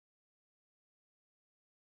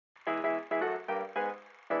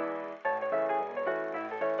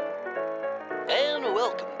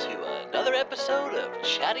welcome to another episode of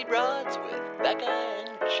Chatty Broads with Bekah and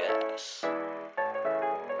Jess.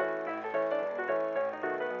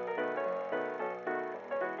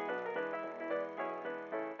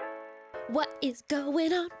 What is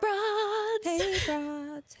going on, broads? Hey,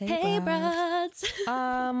 broads. Hey,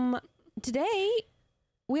 broads. Today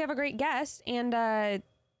we have a great guest, and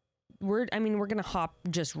we're gonna hop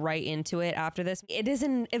just right into it after this. It is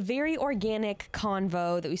a very organic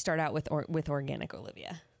convo that we start out with Organic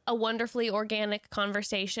Olivia. A wonderfully organic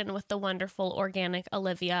conversation with the wonderful Organic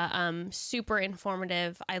Olivia. Super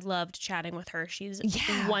informative. I loved chatting with her. She's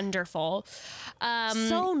wonderful.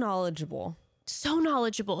 So knowledgeable. So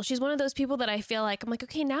knowledgeable. She's one of those people that I feel like, I'm like,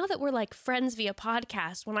 okay, now that we're like friends via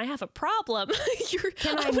podcast, when I have a problem,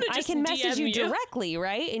 I can message you directly,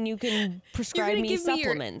 right? And you can prescribe me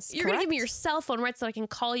supplements. You're going to give me your cell phone, right? So I can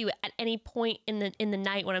call you at any point in the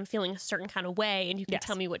night when I'm feeling a certain kind of way, and you can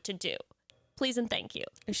tell me what to do. Please and thank you.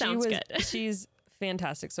 Sounds good. She's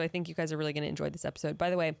fantastic. So I think you guys are really going to enjoy this episode. By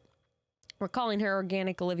the way, we're calling her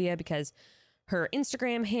Organic Olivia because her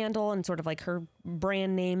Instagram handle and sort of like her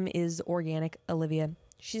brand name is Organic Olivia.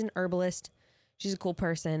 She's an herbalist. She's a cool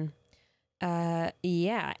person.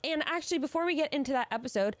 Yeah. And actually, before we get into that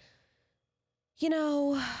episode, you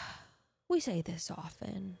know, we say this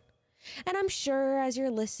often. And I'm sure as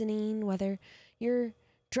you're listening, whether you're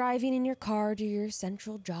driving in your car to your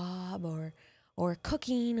central job or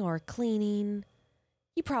cooking or cleaning,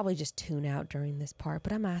 you probably just tune out during this part,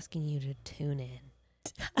 but I'm asking you to tune in.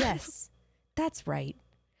 Yes. That's right.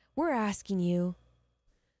 We're asking you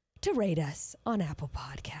to rate us on Apple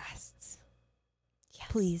Podcasts. Yes.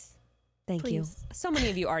 Please. Thank you. So many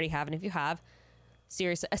of you already have, and if you have,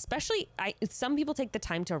 seriously, especially some people take the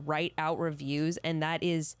time to write out reviews, and that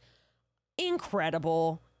is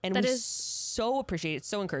incredible. And we so appreciate it. It's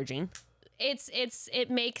so encouraging.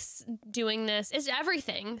 It makes doing this, it's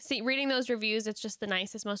everything. See, reading those reviews, it's just the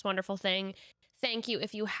nicest, most wonderful thing. Thank you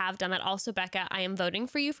if you have done that. Also, Bekah, I am voting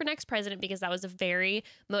for you for next president because that was a very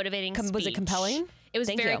motivating speech. Was it compelling? It was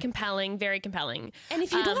very compelling, very compelling. And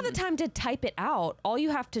if you don't have the time to type it out, all you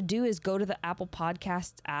have to do is go to the Apple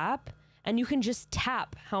Podcasts app and you can just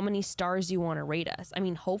tap how many stars you want to rate us. I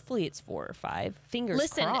mean, hopefully it's 4 or 5.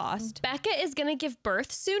 Fingers crossed. Bekah is going to give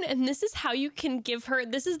birth soon, and this is how you can give her.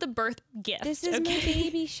 This is the birth gift. This is my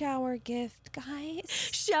baby shower gift, guys.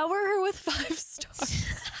 Shower her with 5 stars.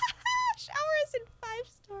 Shower us in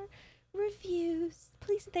 5-star reviews.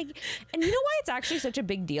 Please and thank you. And you know why it's actually such a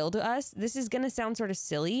big deal to us? This is going to sound sort of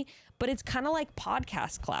silly, but it's kind of like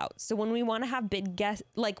podcast clout. So when we want to have big guests,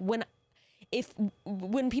 like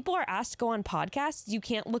when people are asked to go on podcasts, you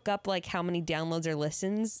can't look up like how many downloads or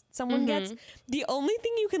listens someone gets. The only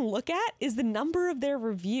thing you can look at is the number of their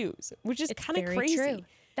reviews, which is kind of crazy. True.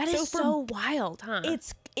 That is so wild, huh?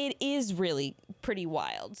 It is really pretty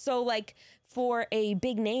wild. So like for a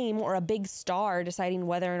big name or a big star deciding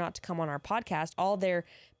whether or not to come on our podcast, all their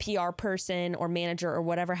PR person or manager or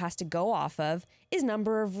whatever has to go off of is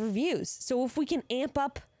number of reviews. So if we can amp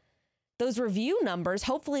up those review numbers,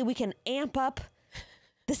 hopefully we can amp up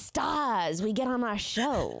the stars we get on our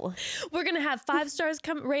show. We're going to have 5 stars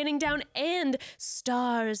raining down and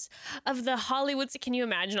stars of the Hollywood. Can you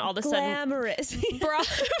imagine all of a sudden? Glamorous. We go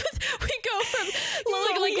from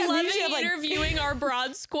loving interviewing our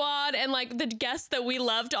broad squad and like the guests that we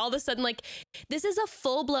love to all of a sudden like, this is a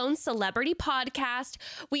full-blown celebrity podcast.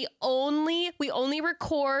 We only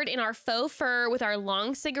record in our faux fur with our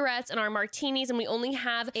long cigarettes and our martinis, and we only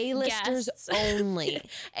have A-listers guests. only.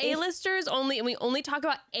 A-listers only, and we only talk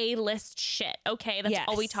about A-list shit. Okay, that's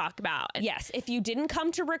all we talk about. Yes, if you didn't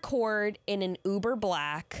come to record in an Uber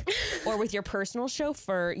Black or with your personal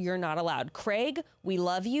chauffeur, you're not allowed. Craig, we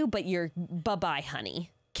love you, but you're bye-bye,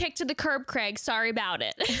 honey. Kick to the curb, Craig. Sorry about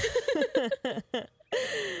it.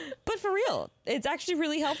 But for real, it's actually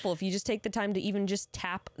really helpful if you just take the time to even just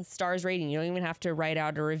tap stars rating. You don't even have to write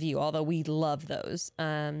out a review, although we love those.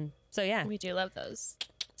 So yeah, we do love those.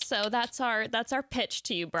 So that's our pitch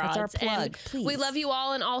to you, broads. That's our plug, and please. We love you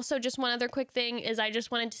all. And also just one other quick thing is I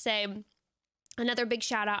just wanted to say another big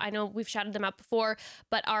shout out. I know we've shouted them out before,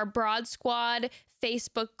 but our Broad Squad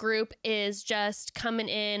Facebook group is just coming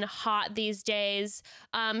in hot these days.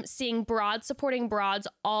 Seeing broads supporting broads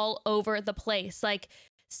all over the place. Like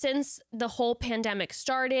since the whole pandemic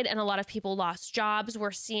started and a lot of people lost jobs,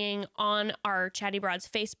 we're seeing on our Chatty Broads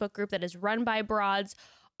Facebook group that is run by broads,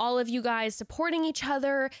 all of you guys supporting each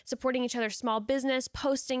other's small business,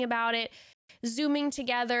 posting about it, Zooming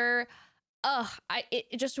together.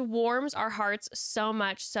 It just warms our hearts so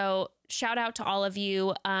much. So shout out to all of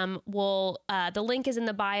you. The link is in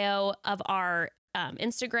the bio of our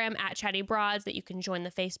Instagram at Chatty Broads, that you can join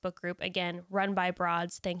the Facebook group, again, run by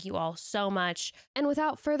Broads. Thank you all so much. And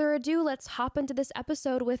without further ado, let's hop into this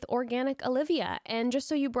episode with Organic Olivia. And just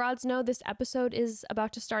so you Broads know, this episode is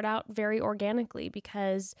about to start out very organically,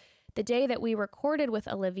 because the day that we recorded with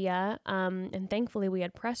Olivia, and thankfully we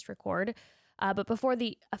had pressed record, but before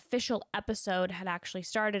the official episode had actually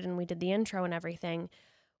started and we did the intro and everything,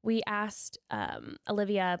 we asked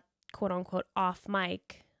Olivia, quote unquote, off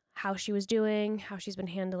mic, how she was doing, how she's been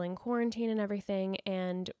handling quarantine and everything.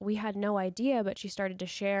 And we had no idea, but she started to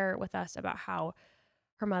share with us about how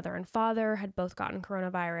her mother and father had both gotten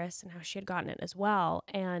coronavirus and how she had gotten it as well.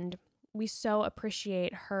 And we so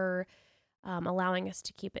appreciate her allowing us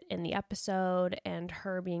to keep it in the episode, and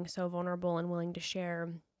her being so vulnerable and willing to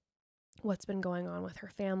share what's been going on with her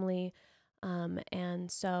family.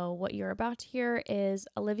 And so what you're about to hear is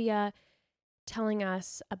Olivia telling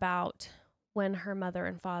us about when her mother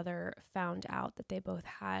and father found out that they both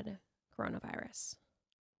had coronavirus.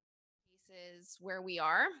 Places where we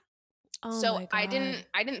are. Oh So my God.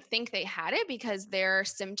 I didn't think they had it, because their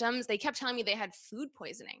symptoms, they kept telling me they had food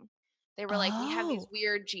poisoning. They were like, we have these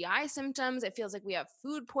weird GI symptoms. It feels like we have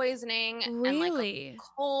food poisoning and like a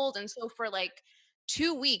cold. And so for like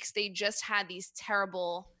 2 weeks, they just had these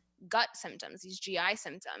terrible gut symptoms, these GI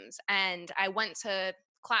symptoms. And I went to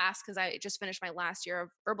class because I just finished my last year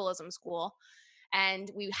of herbalism school.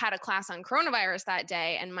 And we had a class on coronavirus that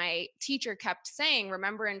day. And my teacher kept saying,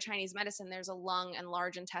 remember, in Chinese medicine, there's a lung and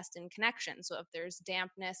large intestine connection. So if there's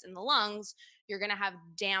dampness in the lungs, you're going to have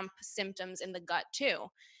damp symptoms in the gut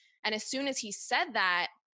too. And as soon as he said that,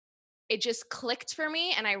 it just clicked for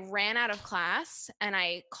me. And I ran out of class and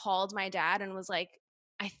I called my dad and was like,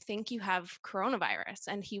 I think you have coronavirus.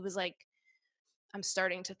 And he was like, I'm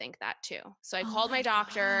starting to think that too. So I called my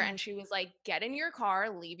doctor and she was like, get in your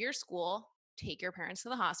car, leave your school, take your parents to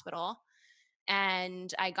the hospital.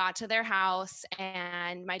 And I got to their house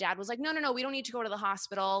and my dad was like, no, we don't need to go to the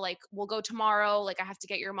hospital. Like, we'll go tomorrow. Like, I have to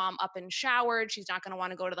get your mom up and showered. She's not going to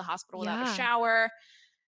want to go to the hospital without a shower.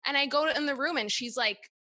 And I go in the room and she's like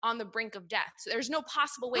on the brink of death. So there's no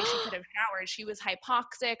possible way she could have showered. She was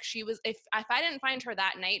hypoxic. She was, if I didn't find her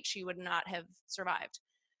that night, she would not have survived.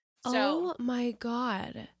 So oh my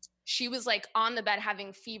God. she was like on the bed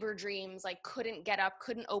having fever dreams, like couldn't get up,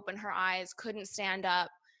 couldn't open her eyes, couldn't stand up.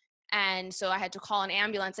 And so I had to call an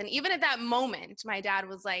ambulance. And even at that moment, my dad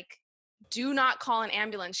was like, do not call an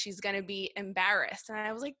ambulance. She's going to be embarrassed. And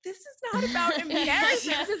I was like, this is not about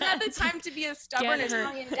embarrassment. This is not the time to be a stubborn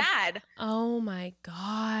Italian dad. Oh my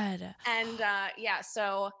God. And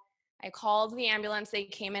so I called the ambulance. They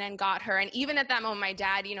came in and got her. And even at that moment, my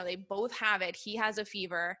dad, you know, they both have it. He has a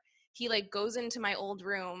fever. He like goes into my old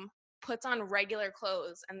room, puts on regular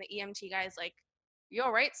clothes. And the EMT guy's like, you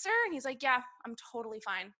all right, sir? And he's like, yeah, I'm totally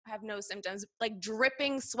fine. I have no symptoms, like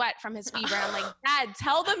dripping sweat from his fever. And I'm like, Dad,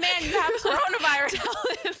 tell the man you have coronavirus.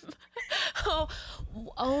 Tell him.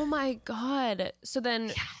 Oh my God. So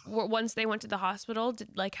then once they went to the hospital,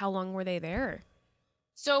 how long were they there?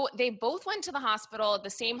 So they both went to the hospital, the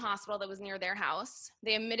same hospital that was near their house.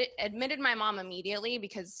 They admitted my mom immediately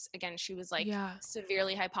because, again, she was like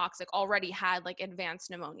severely hypoxic, already had like advanced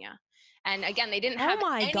pneumonia. And again, they didn't have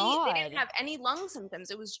any lung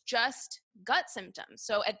symptoms. It was just gut symptoms.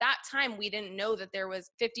 So at that time, we didn't know that there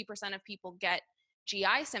was 50% of people get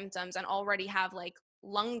GI symptoms and already have like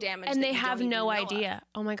lung damage. And they have no idea.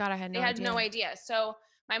 Oh my God, I had no idea. They had no idea. So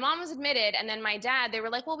my mom was admitted, and then my dad, they were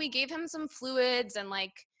like, well, we gave him some fluids and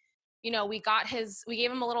like, you know, we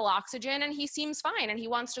gave him a little oxygen and he seems fine and he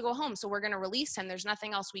wants to go home. So we're going to release him. There's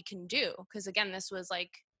nothing else we can do. Cause again, this was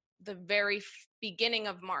like the very beginning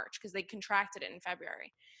of March, because they contracted it in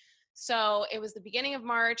February. So it was the beginning of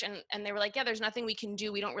March, and they were like, yeah, there's nothing we can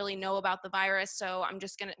do. We don't really know about the virus. So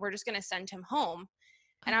we're just going to send him home.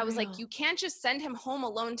 And I was like, you can't just send him home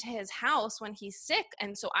alone to his house when he's sick.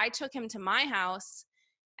 And so I took him to my house,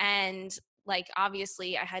 and like,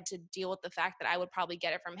 obviously I had to deal with the fact that I would probably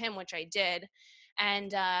get it from him, which I did.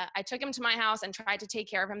 And I took him to my house and tried to take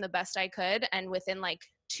care of him the best I could. And within like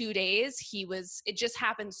 2 days, it just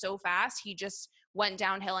happened so fast. He just went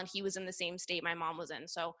downhill and he was in the same state my mom was in.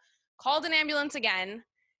 So called an ambulance again,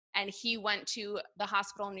 and he went to the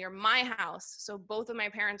hospital near my house. So both of my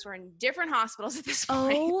parents were in different hospitals at this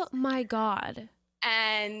point. Oh my God.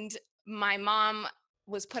 And my mom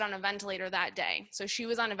was put on a ventilator that day. So she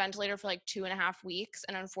was on a ventilator for like 2.5 weeks.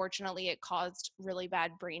 And unfortunately, it caused really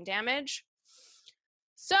bad brain damage.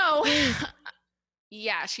 So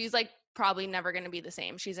yeah, she's like probably never going to be the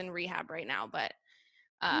same. She's in rehab right now, but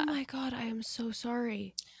oh my God, I am so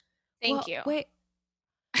sorry. Thank you. Wait.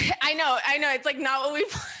 I know. It's like not what we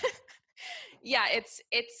yeah,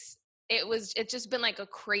 it's it's just been like a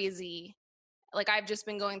crazy, like I've just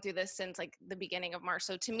been going through this since like the beginning of March.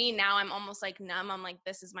 So to me now I'm almost like numb. I'm like,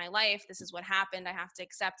 this is my life. This is what happened. I have to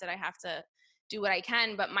accept it. I have to do what I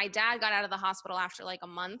can. But my dad got out of the hospital after like a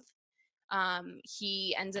month.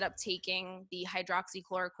 He ended up taking the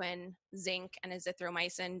hydroxychloroquine, zinc, and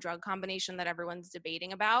azithromycin drug combination that everyone's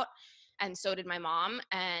debating about. And so did my mom.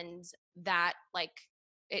 And that like,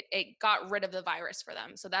 it got rid of the virus for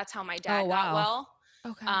them. So that's how my dad got well.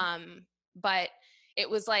 Okay. But it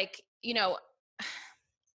was like, you know,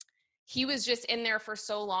 he was just in there for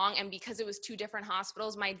so long. And because it was two different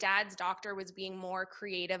hospitals, my dad's doctor was being more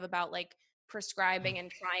creative about like prescribing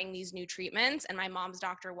and trying these new treatments. And my mom's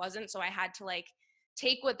doctor wasn't. So I had to like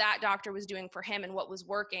take what that doctor was doing for him and what was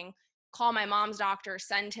working, call my mom's doctor,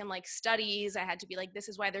 send him like studies. I had to be like, this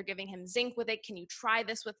is why they're giving him zinc with it. Can you try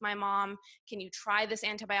this with my mom? Can you try this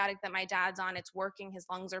antibiotic that my dad's on? It's working. His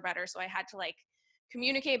lungs are better. So I had to like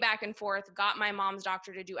communicate back and forth, got my mom's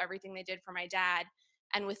doctor to do everything they did for my dad.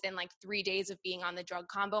 And within like 3 days of being on the drug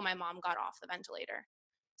combo, my mom got off the ventilator.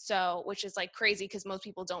 So, which is like crazy because most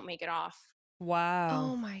people don't make it off.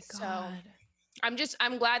 Wow. Oh my God. So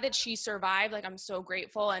I'm glad that she survived. Like, I'm so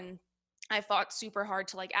grateful. And I fought super hard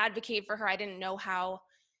to like advocate for her. I didn't know how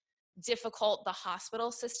difficult the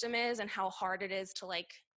hospital system is and how hard it is to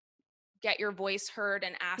like get your voice heard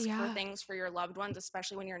and ask for things for your loved ones,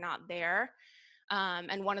 especially when you're not there.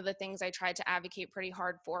 And one of the things I tried to advocate pretty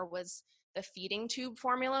hard for was the feeding tube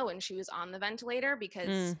formula when she was on the ventilator,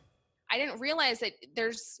 because I didn't realize that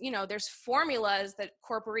there's formulas that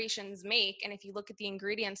corporations make. And if you look at the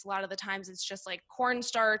ingredients, a lot of the times it's just like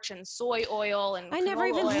cornstarch and soy oil and I never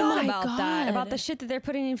even oil. thought about that, about the shit that they're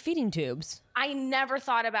putting in feeding tubes. I never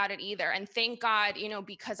thought about it either. And thank God,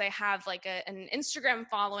 because I have like an Instagram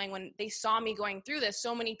following, when they saw me going through this,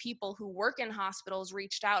 so many people who work in hospitals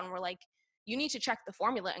reached out and were like, you need to check the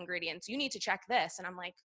formula ingredients. You need to check this. And I'm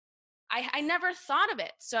like, I never thought of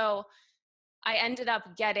it. So I ended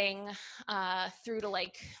up getting through to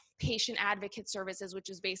like patient advocate services, which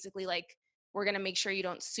is basically like, we're going to make sure you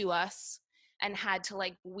don't sue us, and had to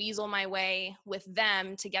like weasel my way with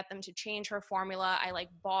them to get them to change her formula. I like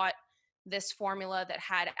bought this formula that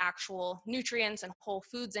had actual nutrients and whole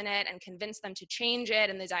foods in it and convinced them to change it.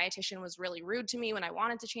 And the dietitian was really rude to me when I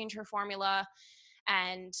wanted to change her formula.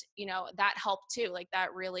 And, that helped too. Like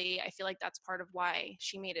that really, I feel like that's part of why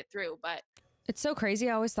she made it through. But it's so crazy.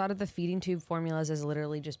 I always thought of the feeding tube formulas as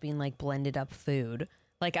literally just being like blended up food.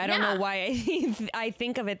 Like, I don't know why I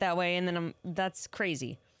think of it that way. And then that's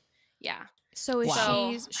crazy. Yeah.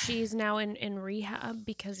 So she's now in rehab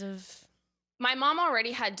because of. My mom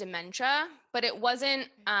already had dementia, but it wasn't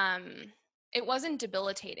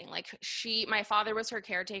debilitating. Like my father was her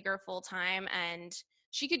caretaker full time, and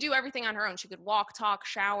she could do everything on her own. She could walk, talk,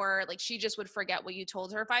 shower. Like she just would forget what you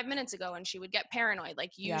told her 5 minutes ago, and she would get paranoid,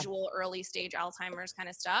 like usual early stage Alzheimer's kind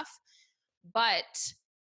of stuff. But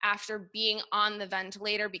after being on the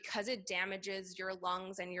ventilator, because it damages your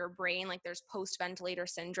lungs and your brain, like there's post-ventilator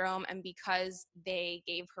syndrome, and because they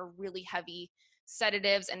gave her really heavy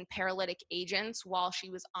sedatives and paralytic agents while she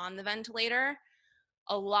was on the ventilator,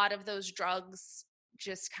 a lot of those drugs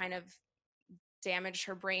just kind of damaged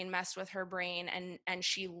her brain, messed with her brain, and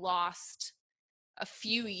she lost a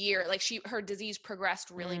few years. Like her disease progressed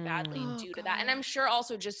really badly due to that. And I'm sure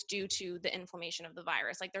also just due to the inflammation of the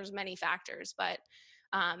virus. Like there's many factors, but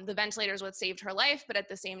the ventilator is what saved her life. But at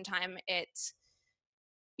the same time, it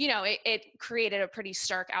created a pretty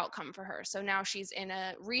stark outcome for her. So now she's in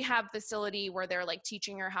a rehab facility where they're like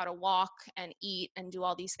teaching her how to walk and eat and do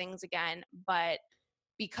all these things again. But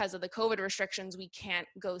because of the COVID restrictions, we can't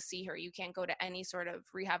go see her. You can't go to any sort of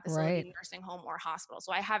rehab facility, nursing home, or hospital.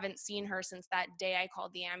 So I haven't seen her since that day I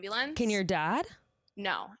called the ambulance. Can your dad?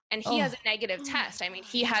 No. And he has a negative test. I mean,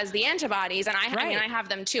 he has the antibodies, and I have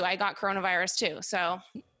them too. I got coronavirus too. So.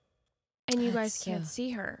 And you guys can't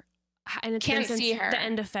see her. And it's can't been see her. The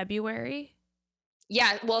end of February.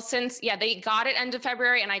 Yeah. Well, they got it end of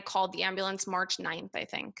February, and I called the ambulance March 9th, I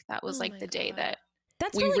think. That was like the day that.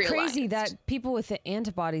 That's really crazy that people with the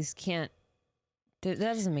antibodies can't. That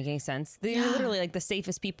doesn't make any sense. They're literally like the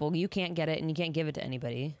safest people. You can't get it, and you can't give it to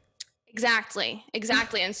anybody. Exactly.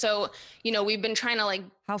 And so, we've been trying to like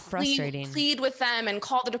how frustrating plead with them and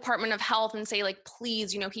call the Department of Health and say like,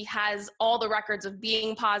 please, he has all the records of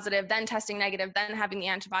being positive, then testing negative, then having the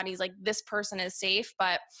antibodies. Like this person is safe,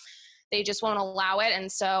 but they just won't allow it.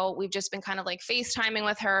 And so we've just been kind of like FaceTiming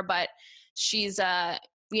with her, but she's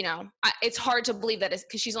it's hard to believe that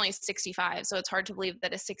because she's only 65. So it's hard to believe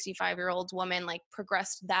that a 65-year-old woman like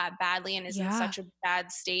progressed that badly and is in such a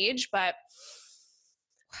bad stage. But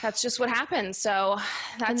that's just what happened. So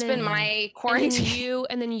that's been my quarantine.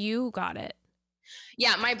 And then you got it.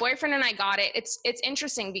 Yeah, my boyfriend and I got it. It's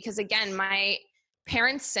interesting because, again, my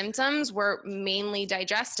parents' symptoms were mainly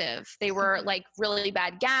digestive. They were like really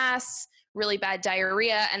bad gas, really bad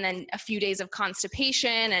diarrhea, and then a few days of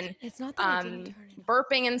constipation and it's not that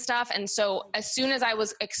burping and stuff. And so as soon as I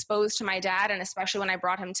was exposed to my dad, and especially when I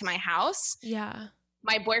brought him to my house,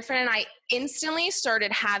 my boyfriend and I instantly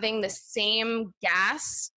started having the same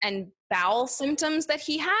gas and bowel symptoms that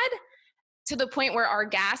he had, to the point where our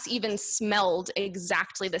gas even smelled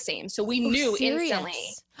exactly the same. So we knew instantly.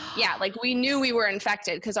 Yeah, like we knew we were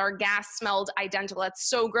infected because our gas smelled identical. That's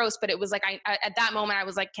so gross, but it was like, at that moment I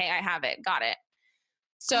was like, okay, I have it, got it.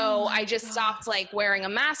 So I just stopped like wearing a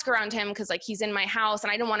mask around him because like he's in my house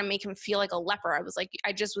and I didn't want to make him feel like a leper. I was like,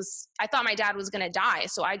 I thought my dad was going to die.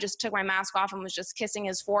 So I just took my mask off and was just kissing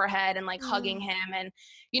his forehead and like hugging him. And,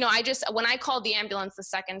 when I called the ambulance the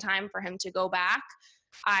second time for him to go back,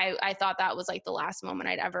 I thought that was like the last moment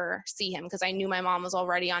I'd ever see him because I knew my mom was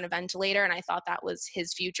already on a ventilator and I thought that was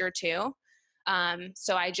his future too.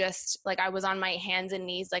 So I just I was on my hands and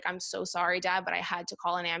knees, like, I'm so sorry, Dad, but I had to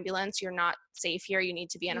call an ambulance. You're not safe here. You need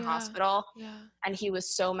to be in a hospital. Yeah. And he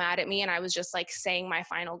was so mad at me. And I was just like saying my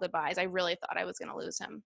final goodbyes. I really thought I was going to lose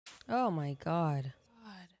him. Oh my God.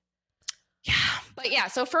 Yeah. But yeah,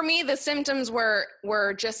 so for me, the symptoms were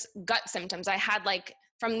just gut symptoms. I had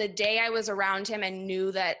from the day I was around him and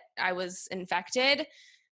knew that I was infected,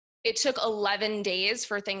 it took 11 days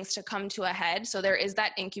for things to come to a head. So there is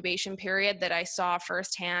that incubation period that I saw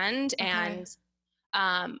firsthand. Okay.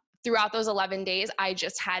 And throughout those 11 days, I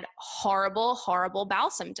just had horrible, horrible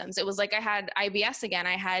bowel symptoms. It was like I had IBS again.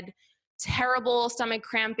 I had terrible stomach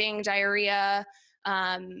cramping, diarrhea,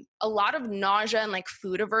 a lot of nausea and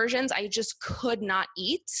food aversions. I just could not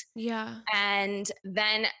eat. Yeah. And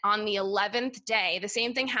then on the 11th day, the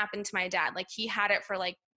same thing happened to my dad. He had it for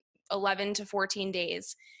 11 to 14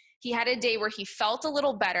 days. He had a day where he felt a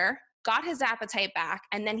little better, got his appetite back,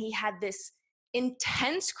 and then he had this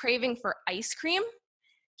intense craving for ice cream.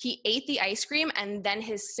 He ate the ice cream and then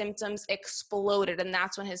his symptoms exploded. And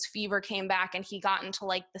that's when his fever came back and he got into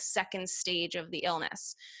the second stage of the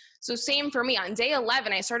illness. So same for me. On day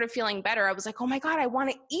 11, I started feeling better. I was like, oh my God, I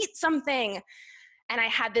want to eat something. And I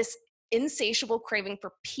had this insatiable craving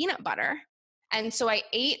for peanut butter. And so I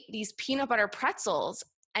ate these peanut butter pretzels.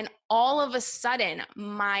 And all of a sudden,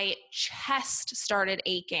 my chest started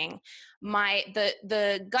aching.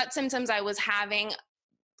 The gut symptoms I was having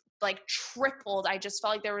tripled. I just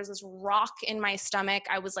felt like there was this rock in my stomach.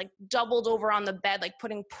 I was doubled over on the bed,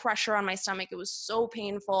 putting pressure on my stomach. It was so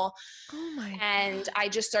painful. Oh my And God. I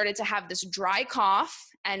just started to have this dry cough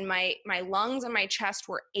and my lungs and my chest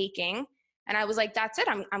were aching. And I was like, that's it.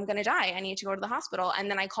 I'm going to die. I need to go to the hospital. And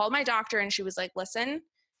then I called my doctor and she was like, listen,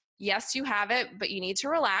 yes, you have it, but you need to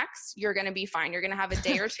relax. You're going to be fine. You're going to have a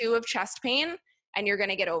day or two of chest pain and you're going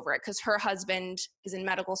to get over it. Because her husband is in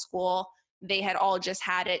medical school. They had all just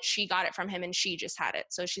had it. She got it from him and she just had it.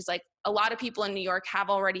 So she's like, a lot of people in New York have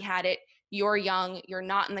already had it. You're young. You're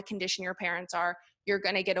not in the condition your parents are. You're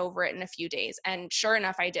going to get over it in a few days. And sure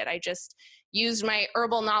enough, I did. I just used my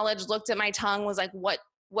herbal knowledge, looked at my tongue, was like, what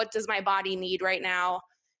does my body need right now?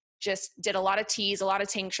 Just did a lot of teas, a lot of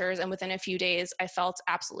tinctures. And within a few days, I felt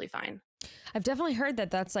absolutely fine. I've definitely heard that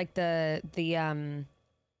that's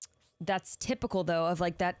that's typical though of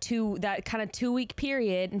that kind of 2 week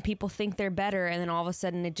period and people think they're better. And then all of a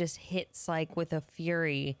sudden it just hits with a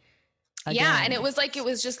fury. Again. Yeah. And it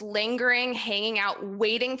was just lingering, hanging out,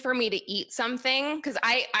 waiting for me to eat something. Cause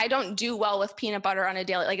I don't do well with peanut butter on a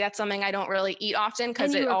daily, that's something I don't really eat often.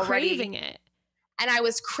 Cause it already craving it. And I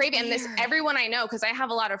was craving this, everyone I know, cause I have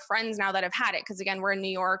a lot of friends now that have had it. Cause again, we're in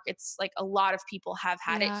New York. It's a lot of people have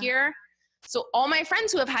had it here. So all my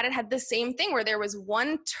friends who have had it had the same thing where there was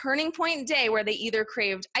one turning point day where they either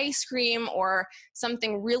craved ice cream or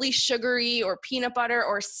something really sugary or peanut butter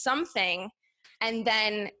or something. And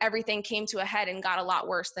then everything came to a head and got a lot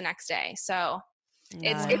worse the next day. So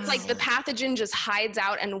it's like the pathogen just hides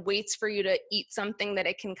out and waits for you to eat something that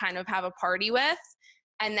it can kind of have a party with.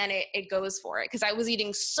 And then it goes for it. Cause I was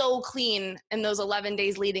eating so clean in those 11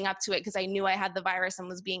 days leading up to it. Cause I knew I had the virus and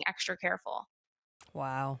was being extra careful.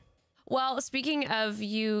 Wow. Well, speaking of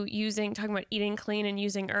talking about eating clean and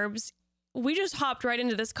using herbs, we just hopped right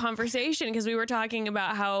into this conversation because we were talking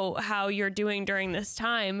about how you're doing during this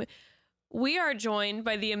time. We are joined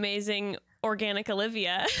by the amazing Organic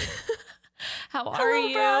Olivia. How are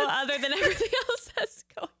you? Broads. Other than everything else that's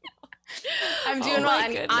going on. I'm doing well.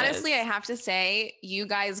 and honestly, I have to say, you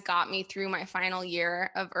guys got me through my final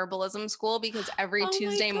year of herbalism school, because every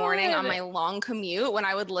Tuesday morning on my long commute, when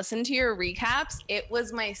I would listen to your recaps, it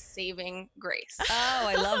was my saving grace. Oh,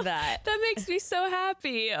 I love that. That makes me so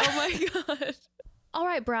happy. Oh my God. All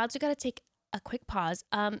right, Broads, we got to take a quick pause.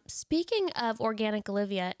 Speaking of Organic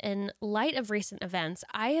Olivia, in light of recent events,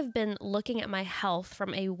 I have been looking at my health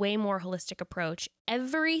from a way more holistic approach.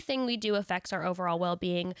 Everything we do affects our overall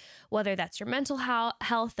well-being, whether that's your mental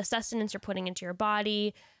health, the sustenance you're putting into your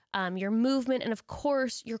body, your movement, and of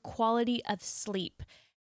course, your quality of sleep.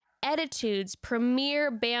 Ettitude's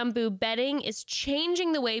premier bamboo bedding is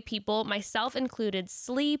changing the way people, myself included,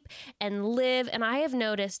 sleep and live, and I have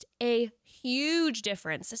noticed a huge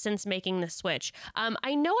difference since making the switch.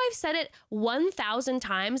 I know I've said it 1,000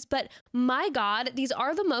 times, but my God, these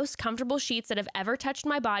are the most comfortable sheets that have ever touched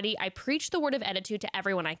my body. I preach the word of Ettitude to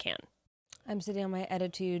everyone I can. I'm sitting on my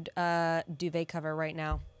Ettitude duvet cover right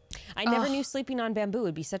now. I never knew sleeping on bamboo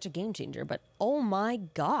would be such a game changer, but oh my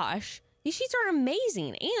gosh. These sheets are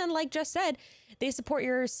amazing. And like Jess said, they support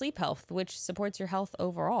your sleep health, which supports your health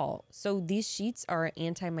overall. So these sheets are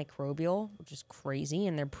antimicrobial, which is crazy.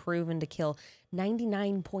 And they're proven to kill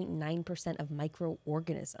 99.9% of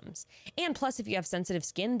microorganisms. And plus, if you have sensitive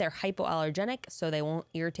skin, they're hypoallergenic, so they won't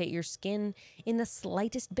irritate your skin in the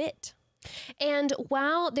slightest bit. And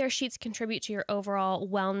while their sheets contribute to your overall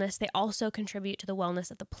wellness, they also contribute to the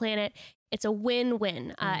wellness of the planet. It's a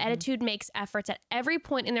win-win. Ettitude makes efforts at every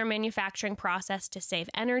point in their manufacturing process to save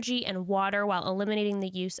energy and water while eliminating the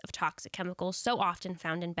use of toxic chemicals so often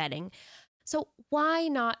found in bedding. So why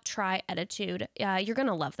not try Ettitude? You're going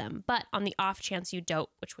to love them. But on the off chance you don't,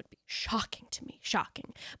 which would be shocking to me,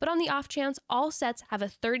 shocking. But on the off chance, all sets have a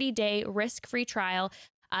 30-day risk-free trial.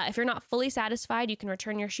 If you're not fully satisfied, you can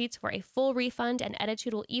return your sheets for a full refund, and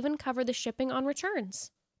Ettitude will even cover the shipping on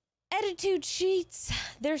returns. Ettitude sheets.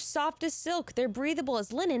 They're soft as silk. They're breathable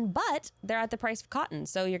as linen, but they're at the price of cotton,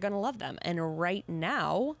 so you're going to love them. And right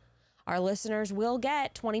now, our listeners will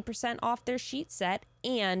get 20% off their sheet set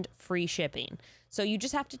and free shipping. So you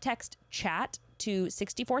just have to text CHAT to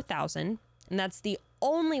 64,000, and that's the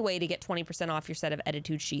only way to get 20% off your set of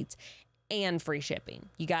Ettitude sheets and free shipping.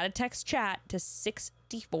 You got to text CHAT to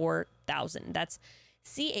 64,000. That's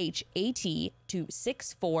CHAT to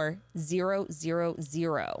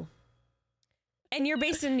 64000. And you're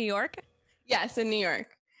based in New York? Yes, in New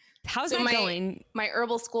York. How's that going? My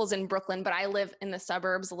herbal school's in Brooklyn, but I live in the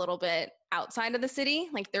suburbs a little bit outside of the city,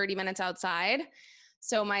 like 30 minutes outside.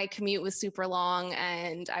 So my commute was super long,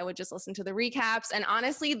 and I would just listen to the recaps. And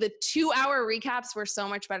honestly, the 2-hour recaps were so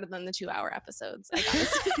much better than the 2-hour episodes. I gotta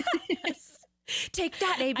say. Take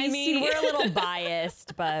that, ABC. I mean, we're a little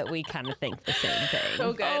biased, but we kind of think the same thing.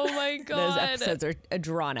 So good. Oh my God. Those episodes are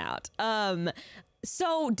drawn out.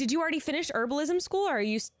 So did you already finish herbalism school, or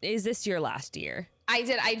is this your last year? I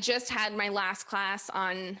did. I just had my last class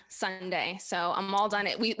on Sunday, so I'm all done.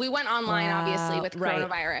 We went online, obviously, with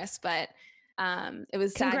coronavirus, but it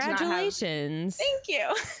was sad to not have. Congratulations. Thank you.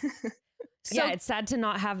 Yeah, it's sad to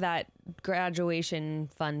not have that graduation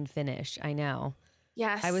fun finish. I know.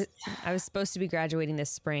 Yes. I was supposed to be graduating this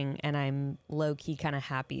spring, and I'm low-key kind of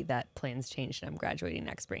happy that plans changed and I'm graduating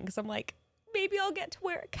next spring, because I'm like, maybe I'll get to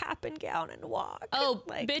wear a cap and gown and walk. Oh,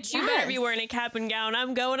 like, bitch, you better be wearing a cap and gown.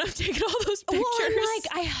 I'm taking all those pictures. Well, and like,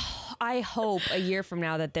 I hope a year from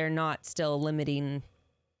now that they're not still limiting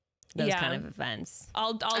those kind of events.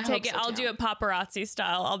 I'll take it. I'll do it paparazzi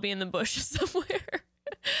style. I'll be in the bushes somewhere.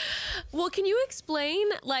 Well, can you explain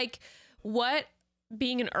like what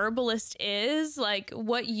being an herbalist is, like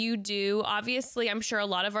what you do? Obviously, I'm sure a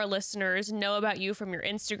lot of our listeners know about you from your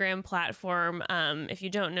Instagram platform. If you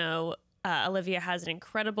don't know, Olivia has an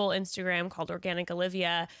incredible Instagram called Organic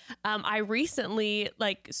Olivia. I recently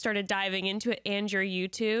started diving into it, and your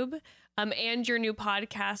YouTube, and your new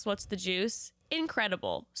podcast, What's the Juice?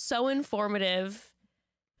 Incredible. So informative.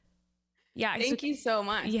 Yeah. Thank you so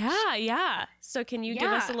much. Yeah. So can you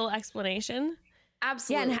give us a little explanation?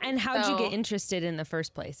 Absolutely. Yeah, and how did you get interested in the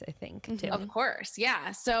first place, I think, too? Of course,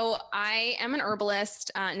 yeah. So I am an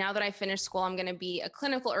herbalist. Now that I finished school, I'm going to be a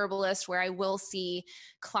clinical herbalist where I will see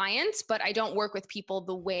clients, but I don't work with people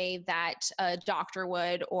the way that a doctor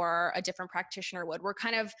would or a different practitioner would.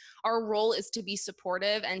 Our role is to be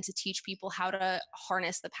supportive and to teach people how to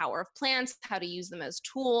harness the power of plants, how to use them as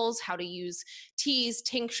tools, how to use teas,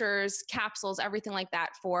 tinctures, capsules, everything like that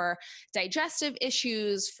for digestive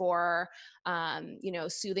issues, for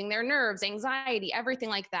soothing their nerves, anxiety, everything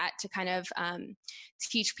like that, to kind of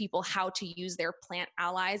teach people how to use their plant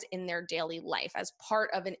allies in their daily life as part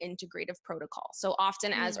of an integrative protocol. So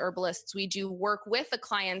often as herbalists, we do work with a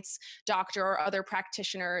client's doctor or other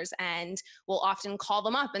practitioners, and we'll often call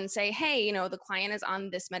them up and say, hey, the client is on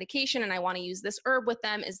this medication and I want to use this herb with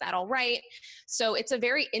them. Is that all right? So it's a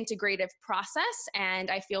very integrative process. And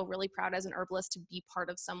I feel really proud as an herbalist to be part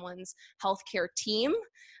of someone's healthcare team,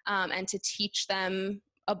 and to teach them.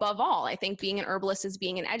 Above all, I think being an herbalist is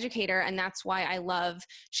being an educator. And that's why I love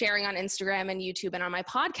sharing on Instagram and YouTube and on my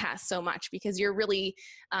podcast so much, because you're really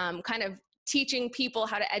kind of teaching people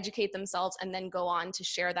how to educate themselves and then go on to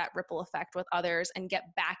share that ripple effect with others and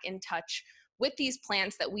get back in touch with these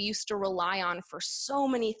plants that we used to rely on for so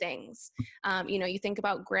many things. You think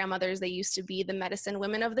about grandmothers, they used to be the medicine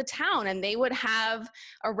women of the town, and they would have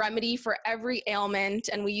a remedy for every ailment.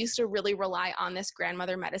 And we used to really rely on this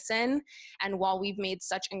grandmother medicine. And while we've made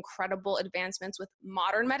such incredible advancements with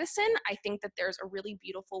modern medicine, I think that there's a really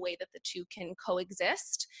beautiful way that the two can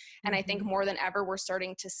coexist. And I think more than ever, we're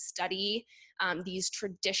starting to study these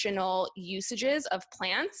traditional usages of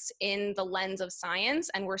plants in the lens of science.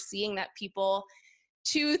 And we're seeing that people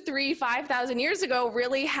 2, 3, 5,000 years ago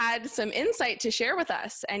really had some insight to share with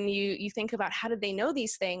us. And you think about, how did they know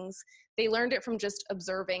these things? They learned it from just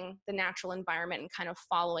observing the natural environment and kind of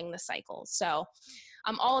following the cycles. So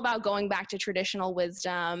I'm all about going back to traditional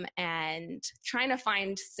wisdom and trying to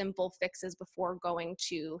find simple fixes before going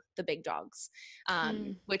to the big dogs,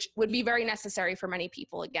 which would be very necessary for many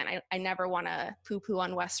people. Again, I never want to poo-poo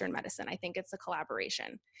on Western medicine. I think it's a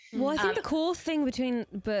collaboration. Well, I think the cool thing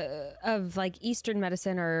of like Eastern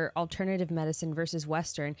medicine or alternative medicine versus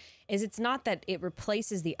Western is it's not that it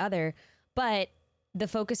replaces the other, but the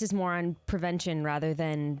focus is more on prevention rather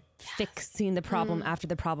than fixing the problem after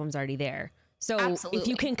the problem's already there. So if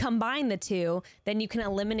you can combine the two, then you can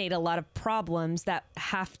eliminate a lot of problems that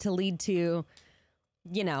have to lead to,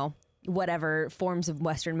 whatever forms of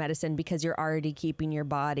Western medicine, because you're already keeping your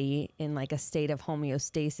body in like a state of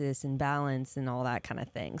homeostasis and balance and all that kind of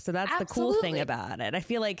thing. So that's the cool thing about it. I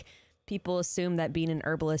feel like people assume that being an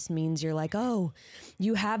herbalist means you're like, oh,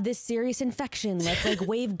 you have this serious infection, let's like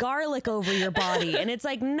wave garlic over your body. And it's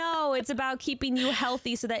like, no, it's about keeping you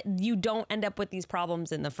healthy so that you don't end up with these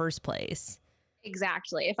problems in the first place.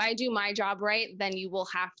 Exactly. If I do my job right, then you will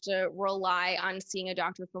have to rely on seeing a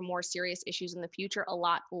doctor for more serious issues in the future a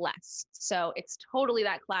lot less. So it's totally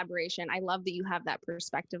that collaboration. I love that you have that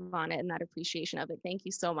perspective on it and that appreciation of it. Thank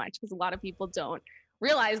you so much, because a lot of people don't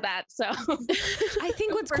realize that. So I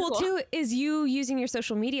think what's cool too is you using your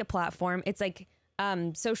social media platform. It's like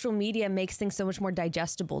social media makes things so much more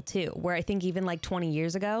digestible too, where I think even like 20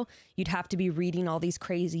 years ago, you'd have to be reading all these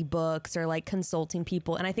crazy books or like consulting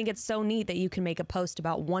people. And I think it's so neat that you can make a post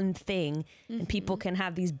about one thing and people can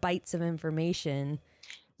have these bites of information.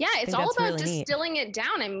 Yeah, it's all about really distilling it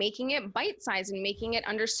down and making it bite-sized and making it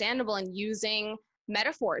understandable and using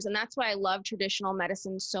metaphors. And that's why I love traditional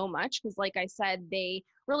medicine so much, because like I said, they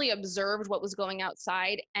really observed what was going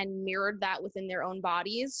outside and mirrored that within their own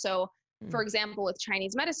bodies. So for example, with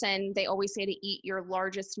Chinese medicine, they always say to eat your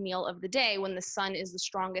largest meal of the day when the sun is the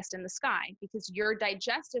strongest in the sky, because your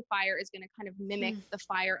digestive fire is going to kind of mimic the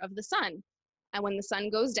fire of the sun. And when the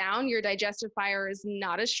sun goes down, your digestive fire is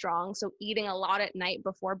not as strong. So eating a lot at night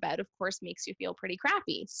before bed, of course, makes you feel pretty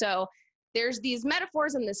crappy. So there's these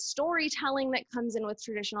metaphors and this storytelling that comes in with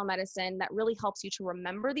traditional medicine that really helps you to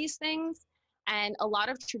remember these things. And a lot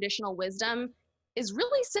of traditional wisdom is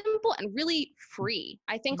really simple and really free.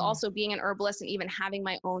 I think also being an herbalist and even having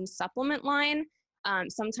my own supplement line,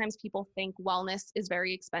 sometimes people think wellness is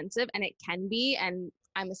very expensive, and it can be, and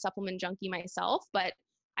I'm a supplement junkie myself, but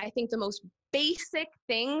I think the most basic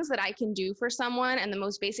things that I can do for someone and the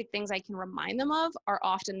most basic things I can remind them of are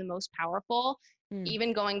often the most powerful.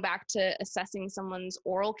 Even going back to assessing someone's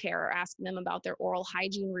oral care or asking them about their oral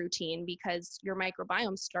hygiene routine, because your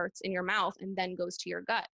microbiome starts in your mouth and then goes to your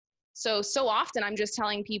gut. So often I'm just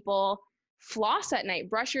telling people, floss at night,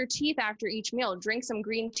 brush your teeth after each meal, drink some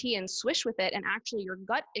green tea and swish with it. And actually your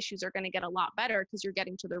gut issues are going to get a lot better because you're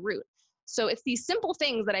getting to the root. So it's these simple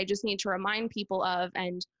things that I just need to remind people of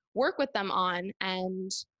and work with them on.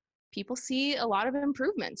 And people see a lot of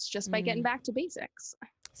improvements just by getting back to basics.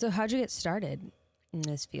 So how'd you get started in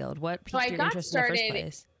this field? What piqued your interest in the first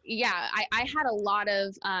place? Yeah, I had a lot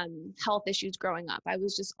of health issues growing up. I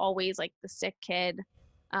was just always like the sick kid.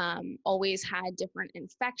 Always had different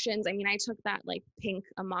infections. I mean, I took that like pink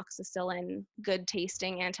amoxicillin, good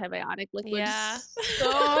tasting antibiotic liquid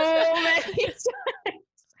so many times.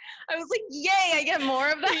 I was like, yay, I get more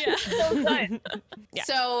of that. Yeah. So good. Yeah.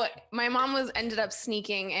 So my mom ended up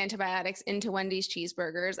sneaking antibiotics into Wendy's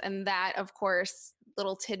cheeseburgers. And that, of course,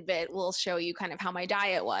 little tidbit will show you kind of how my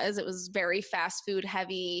diet was. It was very fast food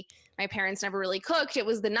heavy. My parents never really cooked. It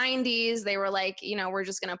was the 90s. They were like, we're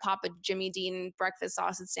just going to pop a Jimmy Dean breakfast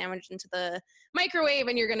sausage sandwich into the microwave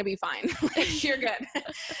and you're going to be fine. Like, you're good.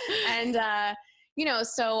 And,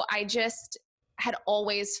 so I just had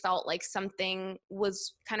always felt like something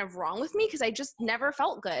was kind of wrong with me because I just never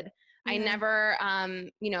felt good. I never,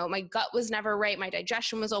 my gut was never right. My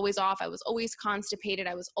digestion was always off. I was always constipated.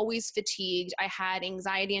 I was always fatigued. I had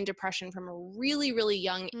anxiety and depression from a really, really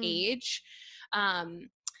young age.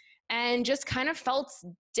 And just kind of felt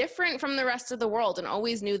different from the rest of the world and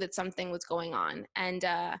always knew that something was going on. And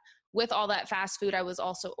with all that fast food, I was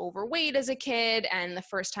also overweight as a kid. And the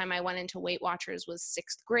first time I went into Weight Watchers was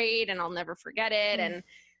 6th grade, and I'll never forget it. And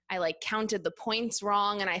I counted the points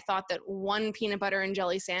wrong, and I thought that one peanut butter and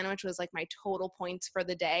jelly sandwich was like my total points for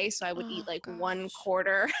the day. So I would eat like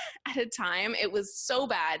 1/4 at a time. It was so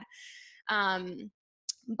bad.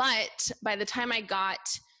 But by the time I got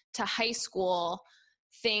to high school,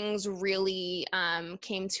 things really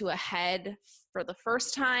came to a head for the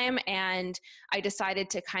first time. And I decided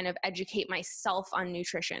to kind of educate myself on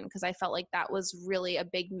nutrition because I felt like that was really a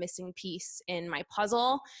big missing piece in my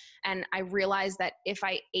puzzle. And I realized that if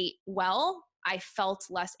I ate well, I felt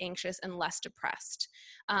less anxious and less depressed.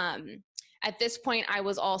 At this point, I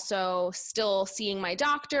was also still seeing my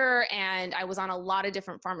doctor, and I was on a lot of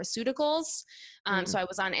different pharmaceuticals. So I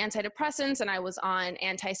was on antidepressants and I was on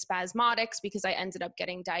antispasmodics because I ended up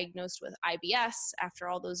getting diagnosed with IBS after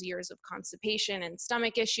all those years of constipation and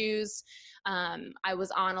stomach issues. I was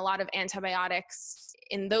on a lot of antibiotics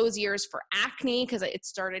in those years for acne because it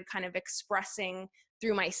started kind of expressing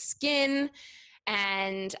through my skin.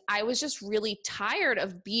 And I was just really tired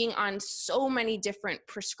of being on so many different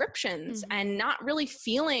prescriptions and not really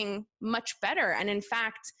feeling much better. And in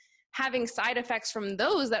fact, having side effects from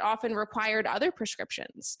those that often required other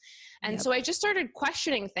prescriptions. And so I just started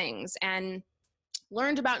questioning things and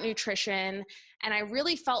learned about nutrition. And I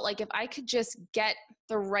really felt like if I could just get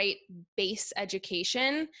the right base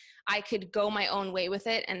education, I could go my own way with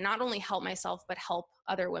it and not only help myself, but help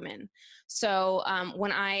other women. So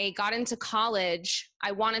when I got into college,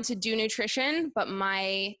 I wanted to do nutrition, but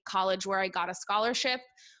my college where I got a scholarship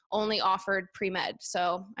only offered pre-med.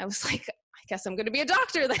 So I was like, I guess I'm going to be a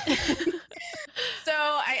doctor then. So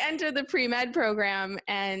I entered the pre-med program,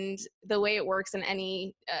 and the way it works in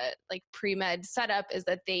any pre-med setup is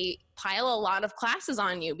that they pile a lot of classes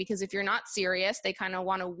on you because if you're not serious, they kind of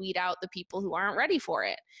want to weed out the people who aren't ready for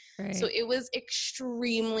it. Right. So it was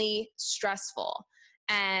extremely stressful.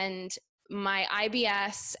 And my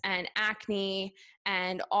IBS and acne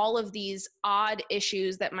and all of these odd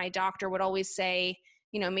issues that my doctor would always say,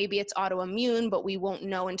 maybe it's autoimmune, but we won't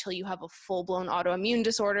know until you have a full-blown autoimmune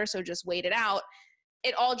disorder, so just wait it out.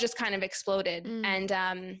 It all just kind of exploded. And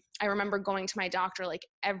I remember going to my doctor like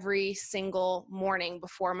every single morning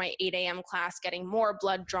before my 8 a.m. class, getting more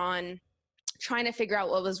blood drawn, trying to figure out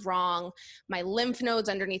what was wrong. My lymph nodes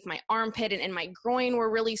underneath my armpit and in my groin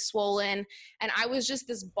were really swollen. And I was just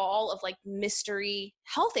this ball of like mystery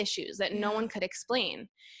health issues that no one could explain.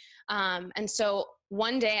 And so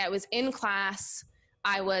one day I was in class,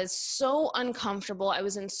 I was so uncomfortable. I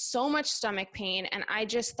was in so much stomach pain. And I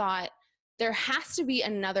just thought, there has to be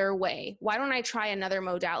another way. Why don't I try another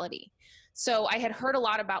modality? So I had heard a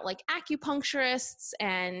lot about like acupuncturists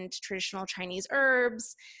and traditional Chinese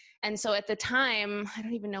herbs. And so at the time, I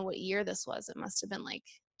don't even know what year this was. It must have been like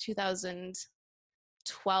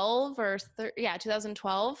 2012 or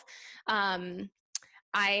 2012. I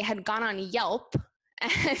had gone on Yelp,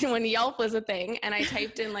 and when Yelp was a thing, and I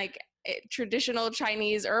typed in like traditional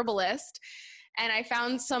Chinese herbalist, and I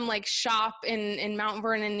found some like shop in Mount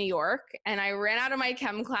Vernon, New York. And I ran out of my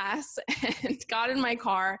chem class and got in my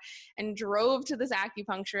car and drove to this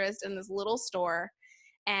acupuncturist in this little store.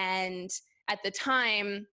 And at the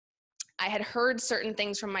time, I had heard certain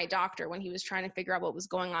things from my doctor when he was trying to figure out what was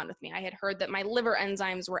going on with me. I had heard that my liver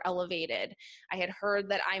enzymes were elevated. I had heard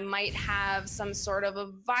that I might have some sort of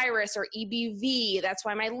a virus or EBV. That's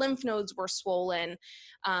why my lymph nodes were swollen.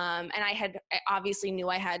 And I obviously knew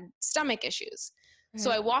I had stomach issues. Right.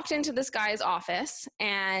 So I walked into this guy's office,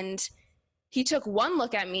 and he took one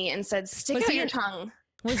look at me and said, "Stick out your tongue."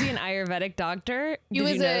 Was he an Ayurvedic doctor? He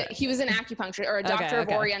was an acupuncture or a doctor of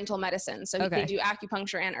Oriental medicine. So they do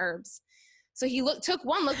acupuncture and herbs. So he took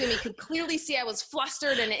one look at me, could clearly see I was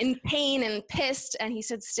flustered and in pain and pissed. And he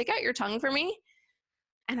said, "Stick out your tongue for me."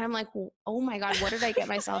 And I'm like, oh my God, what did I get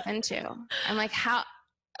myself into? I'm like,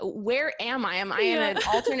 where am I? Am I in an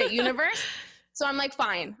alternate universe? So I'm like,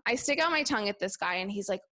 fine. I stick out my tongue at this guy and he's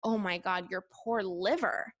like, oh my God, your poor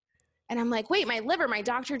liver. And I'm like, wait, my liver, my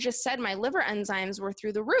doctor just said my liver enzymes were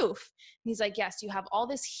through the roof. And he's like, yes, you have all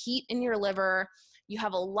this heat in your liver. You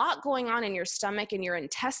have a lot going on in your stomach and your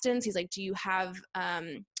intestines. He's like, do you have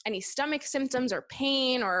any stomach symptoms or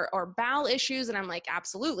pain or bowel issues? And I'm like,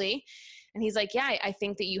 absolutely. And he's like, yeah, I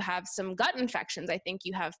think that you have some gut infections. I think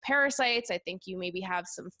you have parasites. I think you maybe have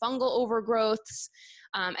some fungal overgrowths.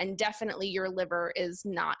 And definitely your liver is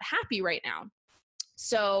not happy right now.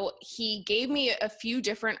 So he gave me a few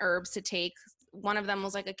different herbs to take. One of them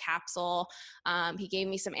was like a capsule. He gave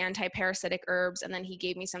me some anti-parasitic herbs, and then he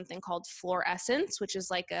gave me something called fluorescence, which is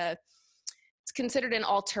like it's considered an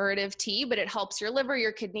alternative tea, but it helps your liver,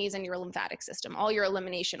 your kidneys, and your lymphatic system, all your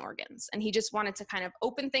elimination organs. And he just wanted to kind of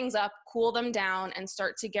open things up, cool them down, and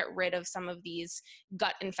start to get rid of some of these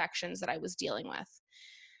gut infections that I was dealing with.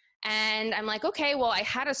 And I'm like, okay, well, I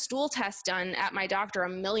had a stool test done at my doctor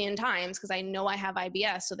 1,000,000 times because I know I have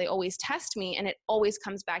IBS. So they always test me and it always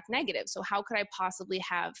comes back negative. So how could I possibly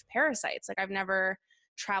have parasites? Like, I've never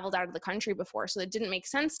traveled out of the country before, so it didn't make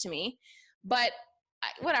sense to me. But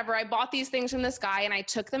whatever, I bought these things from this guy and I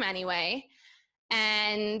took them anyway.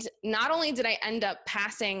 And not only did I end up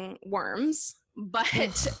passing worms,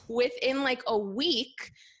 but within like a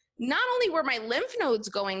week, not only were my lymph nodes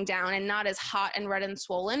going down and not as hot and red and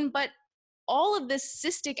swollen, but all of this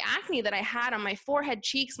cystic acne that I had on my forehead,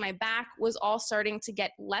 cheeks, my back was all starting to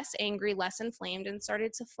get less angry, less inflamed, and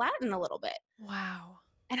started to flatten a little bit. Wow.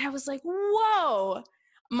 And I was like, whoa,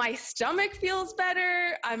 my stomach feels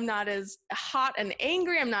better. I'm not as hot and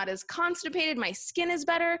angry. I'm not as constipated. My skin is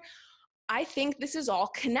better. I think this is all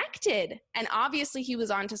connected. And obviously he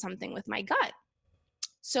was onto something with my gut.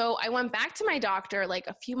 So I went back to my doctor like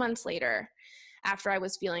a few months later after I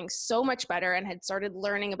was feeling so much better and had started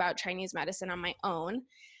learning about Chinese medicine on my own.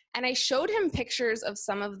 And I showed him pictures of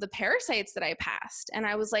some of the parasites that I passed. And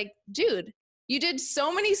I was like, dude, you did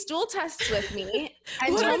so many stool tests with me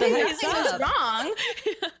and told me nothing was wrong.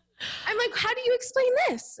 I'm like, how do you explain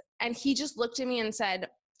this? And he just looked at me and said,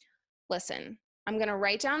 listen, I'm going to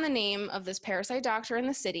write down the name of this parasite doctor in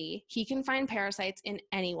the city. He can find parasites in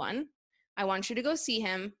anyone. I want you to go see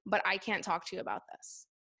him, but I can't talk to you about this.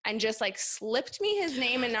 And just like slipped me his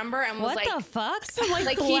name and number and was what like, the fuck? Some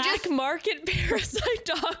like black market parasite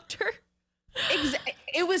doctor.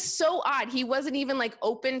 It was so odd. He wasn't even like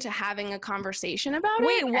open to having a conversation about it.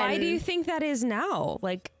 Wait, why do you think that is now?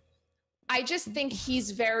 Like, I just think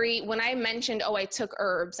he's when I mentioned, oh, I took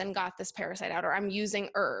herbs and got this parasite out, or I'm using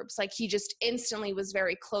herbs, like he just instantly was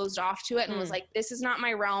very closed off to it and was like, this is not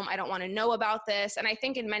my realm. I don't want to know about this. And I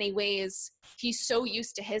think in many ways, he's so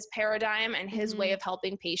used to his paradigm and his way of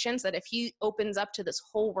helping patients that if he opens up to this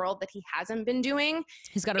whole world that he hasn't been doing,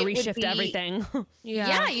 he's got to reshift everything.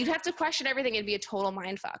 Yeah, you'd have to question everything. It'd be a total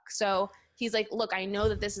mindfuck. So he's like, look, I know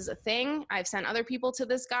that this is a thing. I've sent other people to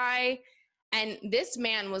this guy. And this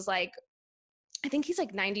man was like, I think he's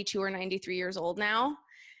like 92 or 93 years old now.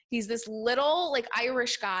 He's this little like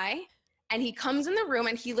Irish guy, and he comes in the room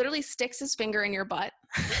and he literally sticks his finger in your butt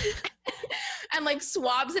and like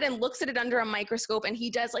swabs it and looks at it under a microscope, and he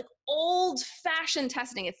does like old fashioned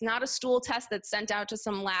testing. It's not a stool test that's sent out to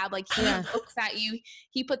some lab. Like he looks at you,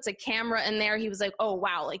 he puts a camera in there. He was like, oh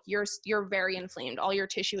wow, like you're very inflamed. All your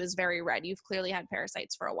tissue is very red. You've clearly had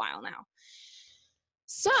parasites for a while now.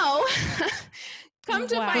 So come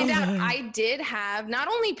to find out, I did have not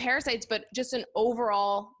only parasites, but just an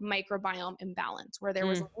overall microbiome imbalance where there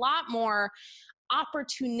was a lot more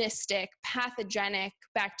opportunistic, pathogenic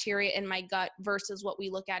bacteria in my gut versus what we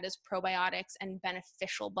look at as probiotics and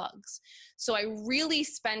beneficial bugs. So I really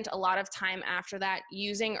spent a lot of time after that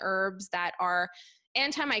using herbs that are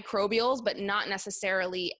antimicrobials, but not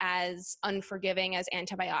necessarily as unforgiving as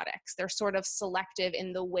antibiotics. They're sort of selective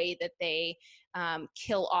in the way that they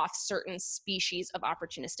kill off certain species of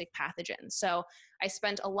opportunistic pathogens. So I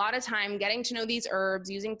spent a lot of time getting to know these herbs,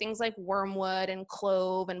 using things like wormwood and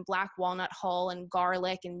clove and black walnut hull and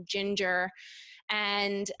garlic and ginger,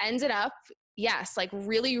 and ended up, yes, like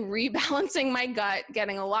really rebalancing my gut,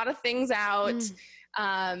 getting a lot of things out,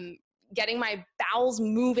 getting my bowels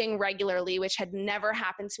moving regularly, which had never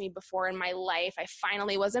happened to me before in my life. I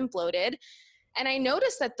finally wasn't bloated. And I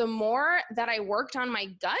noticed that the more that I worked on my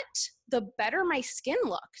gut, the better my skin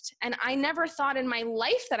looked. And I never thought in my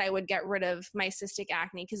life that I would get rid of my cystic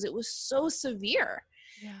acne because it was so severe.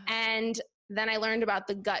 Yeah. And then I learned about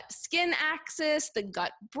the gut-skin axis, the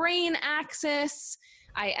gut-brain axis.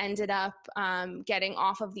 I ended up getting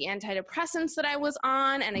off of the antidepressants that I was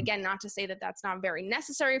on. And again, not to say that that's not very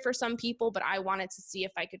necessary for some people, but I wanted to see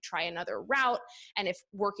if I could try another route and if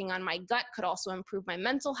working on my gut could also improve my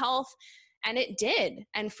mental health. And it did.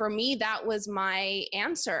 And for me, that was my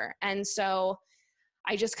answer. And so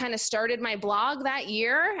I just kind of started my blog that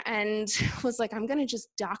year and was like, I'm going to just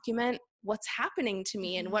document what's happening to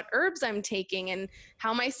me and what herbs I'm taking and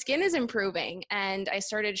how my skin is improving. And I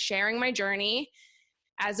started sharing my journey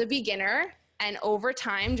as a beginner, and over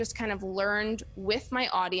time just kind of learned with my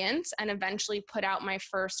audience and eventually put out my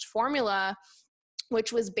first formula,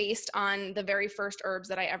 which was based on the very first herbs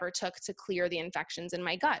that I ever took to clear the infections in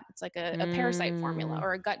my gut. It's like a parasite formula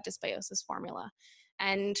or a gut dysbiosis formula.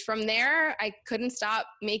 And from there, I couldn't stop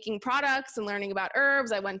making products and learning about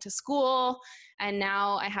herbs. I went to school, and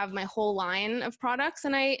now I have my whole line of products,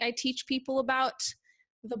 and I teach people about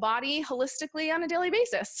the body holistically on a daily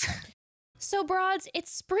basis. So, Broads,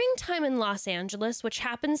 it's springtime in Los Angeles, which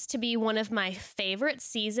happens to be one of my favorite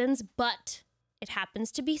seasons, but it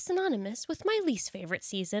happens to be synonymous with my least favorite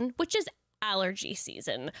season, which is allergy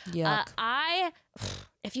season. Yuck.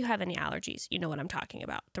 If you have any allergies, you know what I'm talking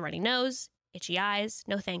about. The runny nose, itchy eyes,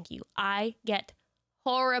 no thank you. I get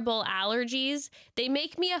horrible allergies. They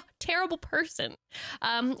make me a terrible person.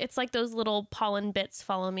 It's like those little pollen bits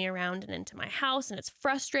follow me around and into my house, and it's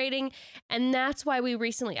frustrating. And that's why we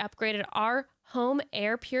recently upgraded our home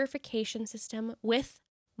air purification system with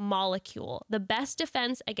Molecule, the best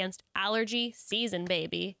defense against allergy season,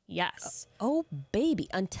 baby. Yes. Oh, baby.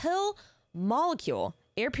 Until Molecule,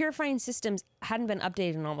 air purifying systems hadn't been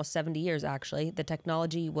updated in almost 70 years, actually. The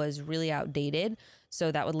technology was really outdated.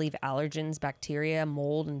 So that would leave allergens, bacteria,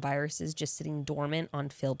 mold, and viruses just sitting dormant on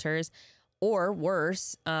filters. Or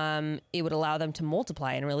worse, it would allow them to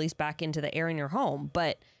multiply and release back into the air in your home.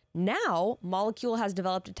 But now, Molecule has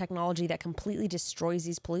developed a technology that completely destroys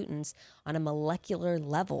these pollutants on a molecular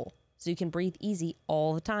level, so you can breathe easy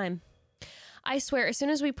all the time. I swear, as soon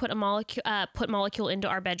as we put Molecule into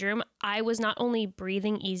our bedroom, I was not only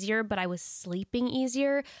breathing easier, but I was sleeping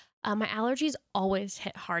easier. My allergies always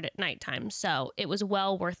hit hard at nighttime, so it was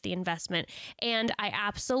well worth the investment. And I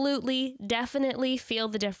absolutely, definitely feel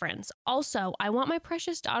the difference. Also, I want my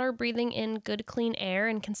precious daughter breathing in good, clean air.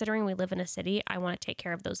 And considering we live in a city, I want to take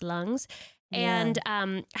care of those lungs. Yeah.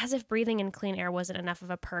 And as if breathing in clean air wasn't enough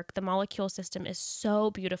of a perk, the Molecule system is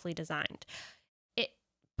so beautifully designed.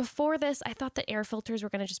 Before this, I thought the air filters were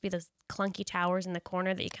going to just be those clunky towers in the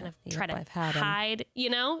corner that you kind of try to hide, you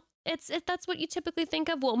know? That's what you typically think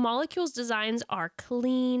of. Well, Molecule's designs are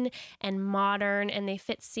clean and modern, and they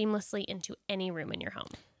fit seamlessly into any room in your home.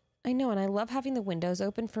 I know, and I love having the windows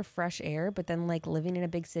open for fresh air, but then like living in a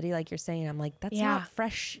big city like you're saying, I'm like, that's not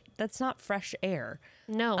fresh. That's not fresh air.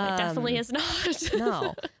 No, it definitely is not.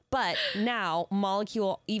 No. But now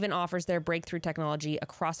Molecule even offers their breakthrough technology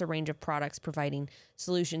across a range of products, providing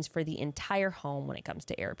solutions for the entire home when it comes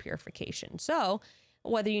to air purification. So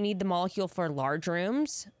whether you need the Molecule for large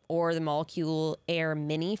rooms or the Molecule Air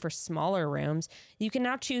Mini for smaller rooms, you can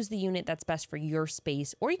now choose the unit that's best for your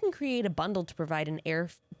space, or you can create a bundle to provide an air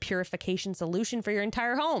purification solution for your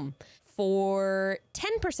entire home. For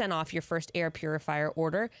 10% off your first air purifier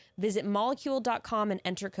order, visit molecule.com and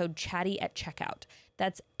enter code CHATTY at checkout.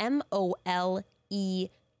 That's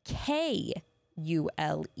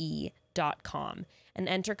MOLEKULE.com and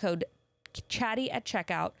enter code CHATTY at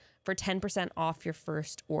checkout for 10% off your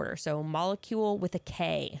first order. So Molecule with a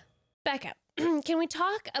K. Bekah, can we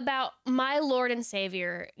talk about my Lord and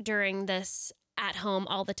Savior during this at home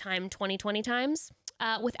all the time 2020 times?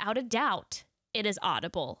 Without a doubt, it is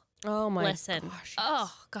Audible. Oh my gosh. Yes.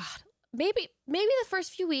 Oh God. Maybe the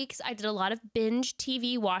first few weeks I did a lot of binge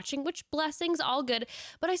TV watching, which blessings, all good.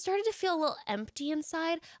 But I started to feel a little empty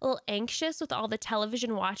inside, a little anxious with all the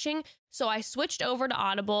television watching. So I switched over to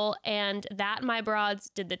Audible, and that, my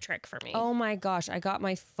broads, did the trick for me. Oh my gosh. I got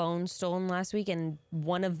my phone stolen last week, and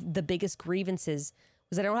one of the biggest grievances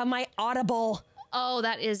was I don't have my Audible. Oh,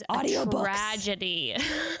 that is audiobooks. A tragedy.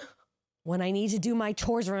 When I need to do my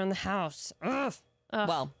chores around the house. Ugh.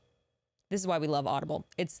 Well, this is why we love Audible.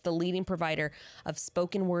 It's the leading provider of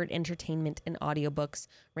spoken word entertainment and audiobooks,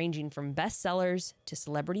 ranging from bestsellers to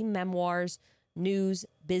celebrity memoirs, news,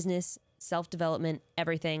 business, self-development,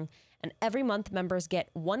 everything. And every month, members get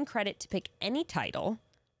 1 credit to pick any title.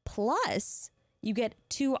 Plus, you get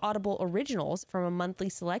 2 Audible originals from a monthly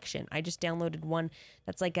selection. I just downloaded one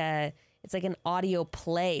that's like it's like an audio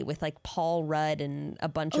play with like Paul Rudd and a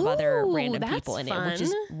bunch of other random people in it, which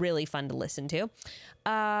is really fun to listen to.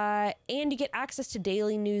 And you get access to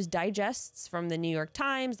daily news digests from the New York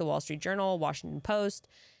Times, the Wall Street Journal, Washington Post,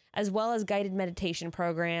 as well as guided meditation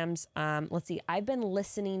programs. Let's see, I've been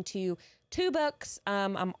listening to 2 books.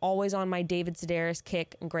 I'm always on my David Sedaris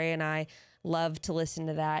kick, and Gray and I love to listen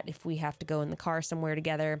to that if we have to go in the car somewhere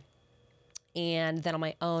together. And then on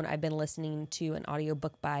my own, I've been listening to an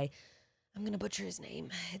audiobook by, I'm going to butcher his name.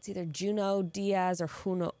 It's either Juno Diaz or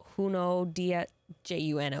Juno Diaz,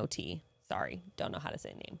 Junot. Sorry, don't know how to say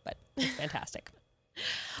the name, but it's fantastic.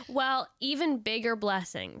 Well, even bigger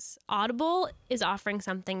blessings. Audible is offering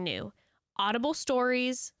something new. Audible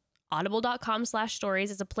Stories, audible.com/stories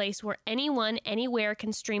is a place where anyone, anywhere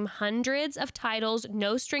can stream hundreds of titles,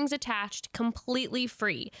 no strings attached, completely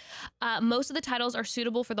free. Most of the titles are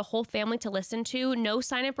suitable for the whole family to listen to. No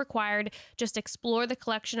sign up required. Just explore the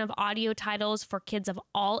collection of audio titles for kids of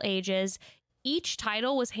all ages. Each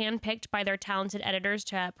title was handpicked by their talented editors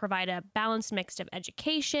to provide a balanced mix of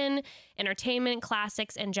education, entertainment,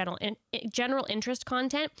 classics, and general interest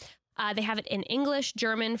content. They have it in English,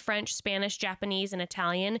 German, French, Spanish, Japanese, and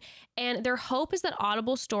Italian. And their hope is that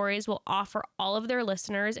Audible Stories will offer all of their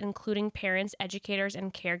listeners, including parents, educators,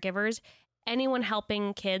 and caregivers, anyone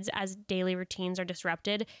helping kids as daily routines are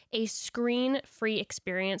disrupted, a screen-free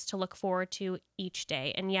experience to look forward to each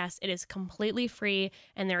day. And yes, it is completely free,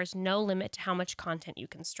 and there is no limit to how much content you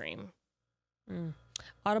can stream.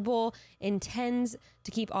 Audible intends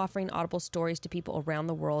to keep offering Audible Stories to people around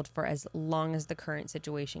the world for as long as the current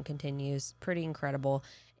situation continues. Pretty incredible.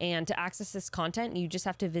 And to access this content, you just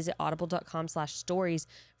have to visit audible.com/stories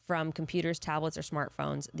from computers, tablets, or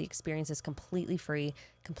smartphones. The experience is completely free,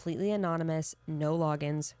 completely anonymous, no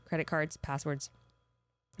logins, credit cards, passwords.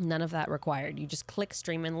 None of that required. You just click,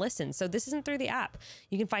 stream, and listen. So this isn't through the app.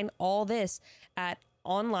 You can find all this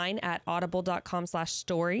online at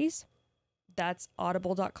audible.com/stories. That's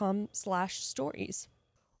audible.com/stories.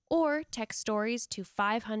 Or text stories to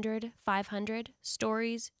 500 500,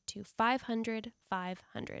 stories to 500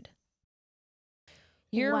 500.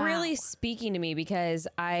 You're Wow. really speaking to me because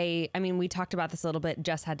I mean, we talked about this a little bit.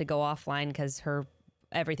 Jess had to go offline because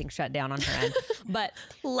everything shut down on her end. But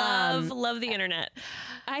Love the internet.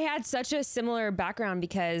 I had such a similar background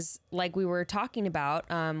because, like we were talking about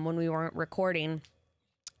when we weren't recording,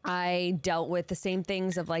 I dealt with the same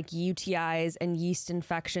things of like UTIs and yeast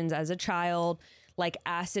infections as a child, like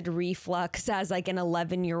acid reflux as like an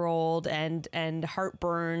 11-year-old and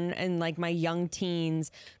heartburn and like my young teens,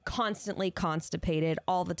 constantly constipated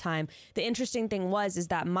all the time. The interesting thing is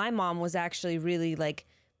that my mom was actually really like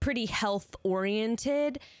pretty health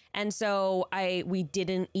oriented. And so we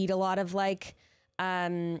didn't eat a lot of like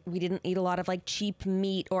cheap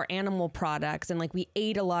meat or animal products. And like we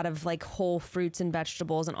ate a lot of like whole fruits and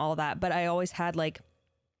vegetables and all that. But I always had like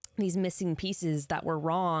these missing pieces that were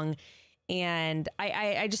wrong. And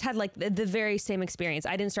I just had like the very same experience.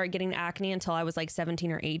 I didn't start getting acne until I was like 17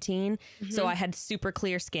 or 18. Mm-hmm. So I had super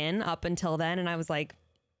clear skin up until then. And I was like,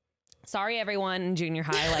 sorry, everyone in junior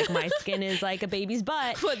high, like my skin is like a baby's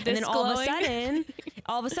butt. And then all of a sudden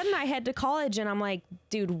I head to college and I'm like,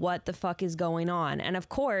 dude, what the fuck is going on? And of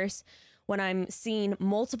course, when I'm seeing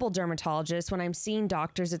multiple dermatologists, when I'm seeing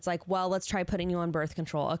doctors, it's like, well, let's try putting you on birth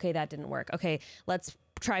control. Okay, that didn't work. Okay, let's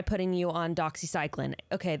try putting you on doxycycline.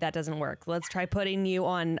 Okay, that doesn't work. Let's try putting you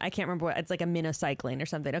on, I can't remember what, it's like a minocycline or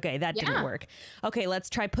something. Okay, that didn't work. Okay, let's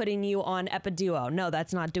try putting you on Epiduo. No,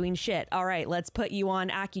 that's not doing shit. All right, let's put you on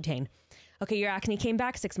Accutane. Okay, your acne came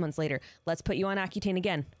back 6 months later. Let's put you on Accutane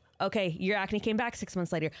again. Okay, your acne came back 6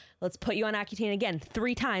 months later. Let's put you on Accutane again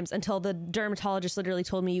 3 times until the dermatologist literally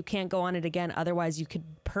told me you can't go on it again. Otherwise, you could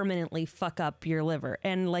permanently fuck up your liver.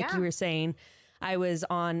 And like you were saying, I was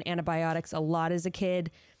on antibiotics a lot as a kid.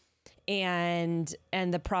 And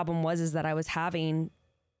the problem was that I was having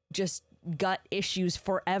just gut issues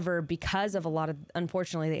forever because of a lot of,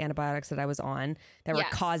 unfortunately, the antibiotics that I was on that were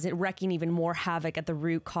wreaking even more havoc at the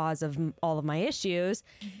root cause of all of my issues.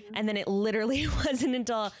 Mm-hmm. And then it literally wasn't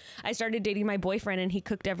until I started dating my boyfriend and he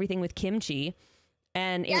cooked everything with kimchi.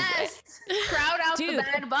 And crowd out the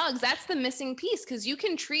bad bugs. That's the missing piece, because you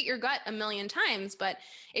can treat your gut a million times, but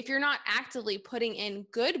if you're not actively putting in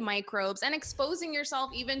good microbes and exposing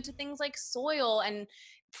yourself even to things like soil and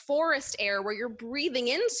forest air where you're breathing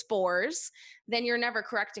in spores, then you're never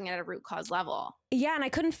correcting it at a root cause level. Yeah, and I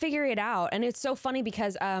couldn't figure it out. And it's so funny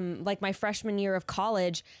because like my freshman year of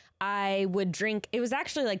college, I would drink, it was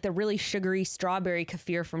actually like the really sugary strawberry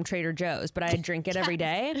kefir from Trader Joe's, but I'd drink it every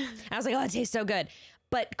day. And I was like, oh, it tastes so good.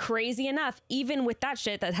 But crazy enough, even with that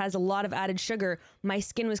shit that has a lot of added sugar, my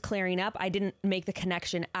skin was clearing up. I didn't make the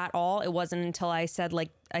connection at all. It wasn't until I said,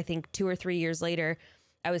 like, I think 2 or 3 years later,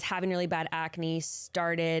 I was having really bad acne,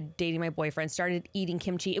 started dating my boyfriend, started eating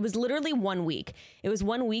kimchi. It was literally 1 week. It was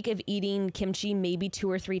 1 week of eating kimchi maybe 2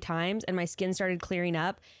 or 3 times, and my skin started clearing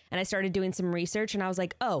up, and I started doing some research, and I was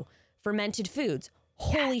like, oh, fermented foods.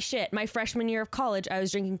 Holy shit. My freshman year of college, I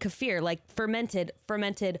was drinking kefir, like fermented.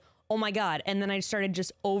 Oh my God. And then I started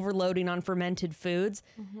just overloading on fermented foods,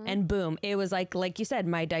 and boom, it was like you said,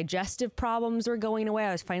 my digestive problems were going away.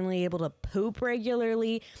 I was finally able to poop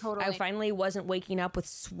regularly. Totally. I finally wasn't waking up with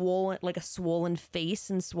a swollen face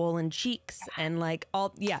and swollen cheeks and like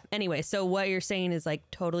all, yeah. Anyway, so what you're saying is like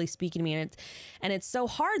totally speaking to me, and it's so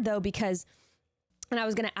hard though, because, and I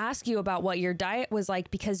was going to ask you about what your diet was like,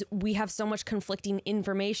 because we have so much conflicting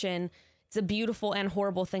information. It's a beautiful and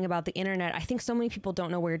horrible thing about the internet. I think so many people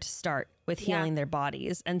don't know where to start with healing their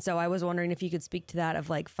bodies. And so I was wondering if you could speak to that, of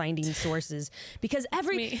like finding sources, because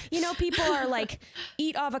people are like,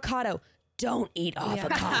 eat avocado, don't eat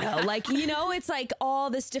avocado. Like, it's like all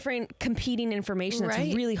this different competing information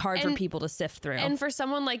that's really hard for people to sift through. And for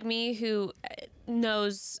someone like me who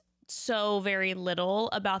knows so very little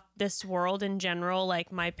about this world in general, like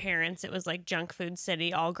my parents, it was like junk food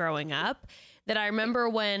city all growing up, that I remember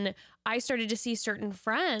when I started to see certain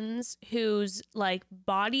friends whose like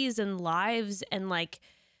bodies and lives and like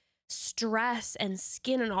stress and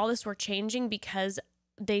skin and all this were changing because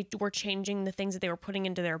they were changing the things that they were putting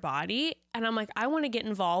into their body. And I'm like, I want to get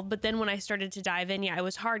involved. But then when I started to dive in, it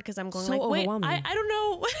was hard, because I'm going like, wait, I don't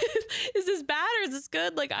know. Is this bad or is this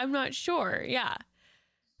good? Like, I'm not sure. Yeah.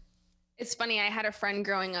 It's funny. I had a friend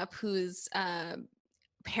growing up whose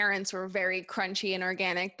parents were very crunchy and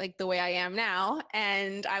organic, like the way I am now.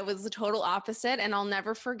 And I was the total opposite. And I'll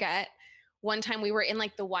never forget, one time we were in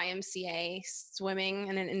like the YMCA swimming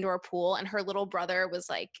in an indoor pool, and her little brother was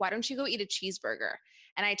like, why don't you go eat a cheeseburger?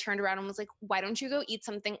 And I turned around and was like, why don't you go eat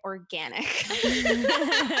something organic?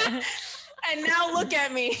 And now look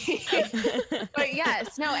at me. But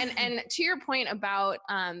yes, no. And to your point about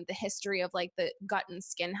the history of like the gut and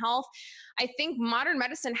skin health, I think modern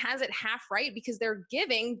medicine has it half right, because they're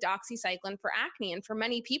giving doxycycline for acne. And for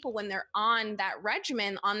many people, when they're on that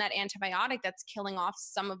regimen, on that antibiotic that's killing off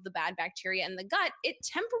some of the bad bacteria in the gut, it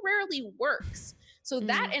temporarily works. So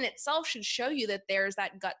that in itself should show you that there's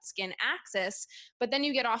that gut skin axis. But then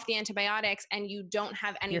you get off the antibiotics and you don't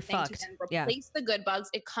have anything to then replace the good bugs.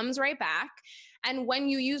 It comes right back. And when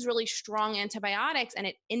you use really strong antibiotics and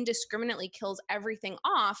it indiscriminately kills everything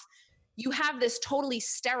off, you have this totally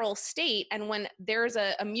sterile state. And when there's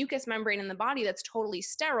a mucous membrane in the body that's totally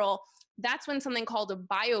sterile, that's when something called a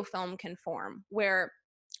biofilm can form, where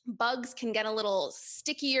bugs can get a little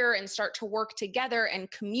stickier and start to work together and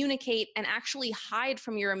communicate and actually hide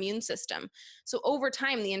from your immune system. So over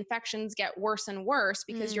time, the infections get worse and worse,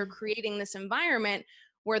 because you're creating this environment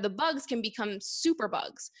where the bugs can become super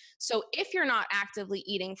bugs. So if you're not actively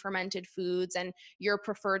eating fermented foods and your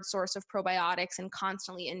preferred source of probiotics and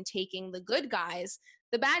constantly intaking the good guys,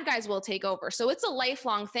 the bad guys will take over. So it's a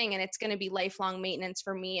lifelong thing, and it's going to be lifelong maintenance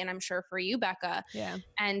for me, and I'm sure for you, Bekah. Yeah.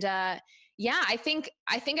 And I think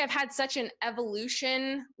I've had such an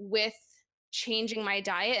evolution with changing my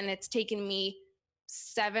diet, and it's taken me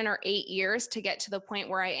 7 or 8 years to get to the point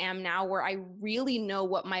where I am now, where I really know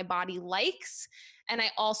what my body likes. And I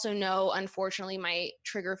also know, unfortunately, my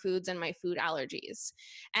trigger foods and my food allergies.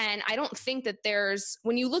 And I don't think that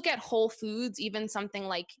when you look at whole foods, even something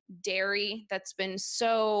like dairy that's been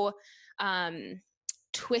so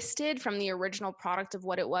twisted from the original product of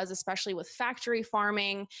what it was, especially with factory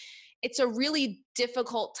farming, it's a really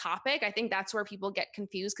difficult topic. I think that's where people get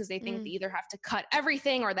confused, because they think they either have to cut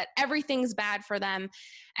everything or that everything's bad for them.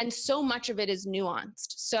 And so much of it is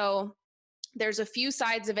nuanced. So there's a few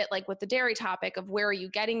sides of it, like with the dairy topic, of where are you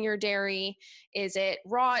getting your dairy? Is it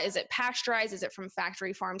raw? Is it pasteurized? Is it from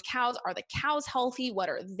factory farmed cows? Are the cows healthy? What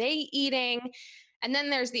are they eating? And then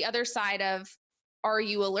there's the other side of, are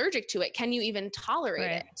you allergic to it? Can you even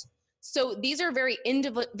tolerate it? So these are very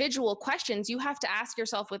individual questions you have to ask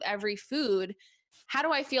yourself with every food. How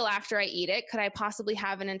do I feel after I eat it? Could I possibly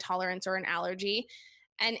have an intolerance or an allergy?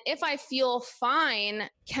 And if I feel fine,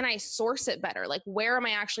 can I source it better? Like, where am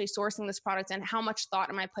I actually sourcing this product, and how much thought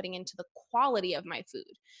am I putting into the quality of my food?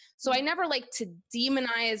 So I never like to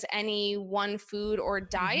demonize any one food or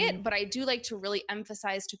diet, but I do like to really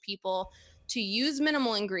emphasize to people to use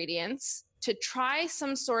minimal ingredients, to try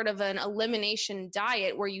some sort of an elimination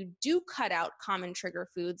diet where you do cut out common trigger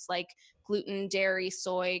foods like gluten, dairy,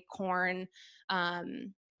 soy, corn,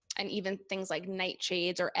 and even things like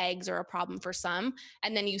nightshades or eggs are a problem for some.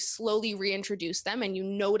 And then you slowly reintroduce them, and you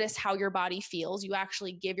notice how your body feels. You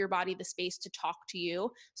actually give your body the space to talk to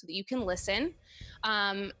you so that you can listen.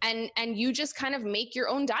 And you just kind of make your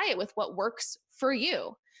own diet with what works for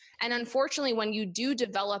you. And unfortunately, when you do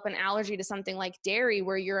develop an allergy to something like dairy,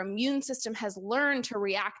 where your immune system has learned to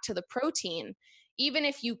react to the protein, even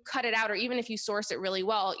if you cut it out or even if you source it really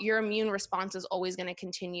well, your immune response is always going to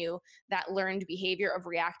continue that learned behavior of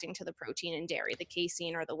reacting to the protein in dairy, the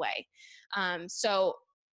casein or the whey. So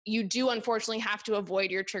you do unfortunately have to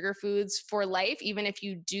avoid your trigger foods for life, even if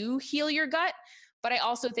you do heal your gut. But I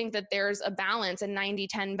also think that there's a balance, a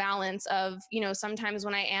 90-10 balance of, sometimes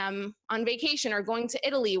when I am on vacation or going to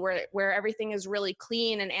Italy where everything is really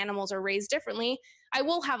clean and animals are raised differently, I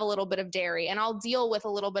will have a little bit of dairy and I'll deal with a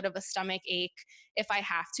little bit of a stomach ache if I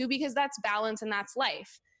have to, because that's balance and that's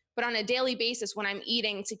life. But on a daily basis, when I'm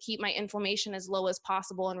eating to keep my inflammation as low as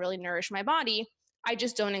possible and really nourish my body, I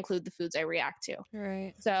just don't include the foods I react to.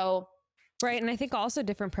 Right. So right. And I think also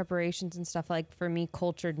different preparations and stuff, like for me,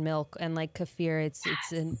 cultured milk and like kefir,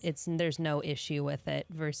 it's there's no issue with it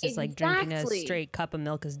versus like drinking a straight cup of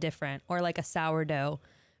milk is different, or like a sourdough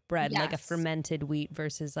bread, like a fermented wheat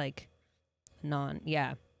versus like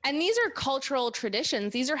yeah. And these are cultural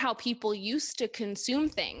traditions. These are how people used to consume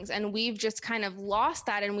things. And we've just kind of lost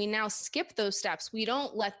that. And we now skip those steps. We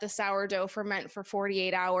don't let the sourdough ferment for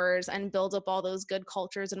 48 hours and build up all those good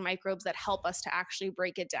cultures and microbes that help us to actually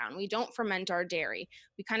break it down. We don't ferment our dairy.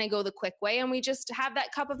 We kind of go the quick way and we just have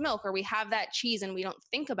that cup of milk or we have that cheese and we don't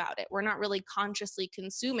think about it. We're not really consciously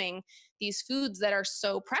consuming these foods that are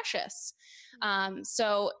so precious.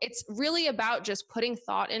 So it's really about just putting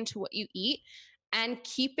thought into what you eat and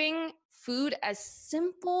keeping food as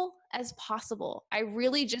simple as possible. I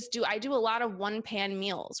do a lot of one pan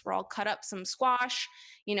meals where I'll cut up some squash,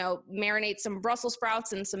 marinate some Brussels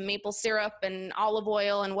sprouts and some maple syrup and olive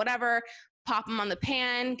oil and whatever, pop them on the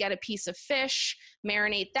pan, get a piece of fish,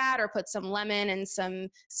 marinate that or put some lemon and some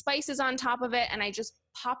spices on top of it. And I just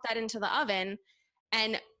pop that into the oven.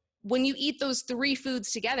 And when you eat those three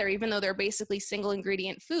foods together, even though they're basically single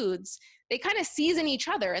ingredient foods, they kind of season each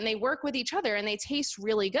other and they work with each other and they taste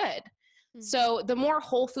really good. Mm-hmm. So the more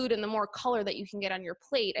whole food and the more color that you can get on your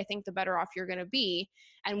plate, I think the better off you're going to be.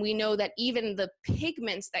 And we know that even the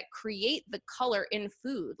pigments that create the color in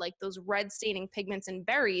food, like those red staining pigments in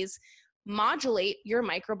berries, modulate your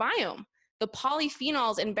microbiome. The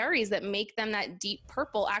polyphenols in berries that make them that deep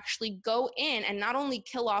purple actually go in and not only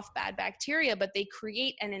kill off bad bacteria, but they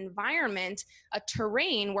create an environment, a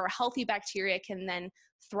terrain where healthy bacteria can then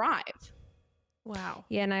thrive. Wow.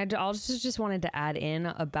 Yeah, and I also just wanted to add in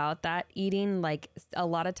about that eating. Like a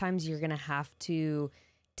lot of times you're going to have to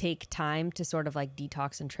take time to sort of like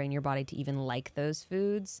detox and train your body to even like those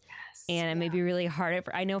foods. Yes, and it may be really hard.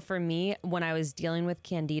 I know for me, when I was dealing with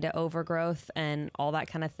candida overgrowth and all that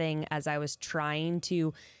kind of thing, as I was trying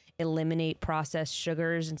to eliminate processed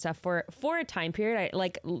sugars and stuff for a time period,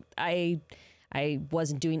 I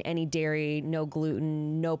wasn't doing any dairy, no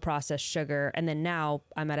gluten, no processed sugar. And then now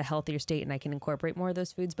I'm at a healthier state and I can incorporate more of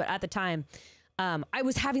those foods. But at the time, I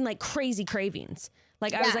was having like crazy cravings.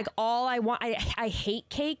 Like I was like, all I want, I hate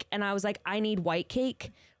cake. And I was like, I need white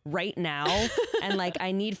cake right now. And like,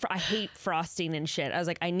 I hate frosting and shit. I was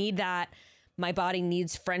like, I need that. My body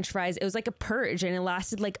needs French fries. It was like a purge and it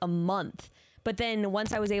lasted like a month. But then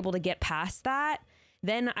once I was able to get past that,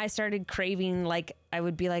 then I started craving, like, I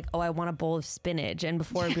would be like, oh, I want a bowl of spinach. And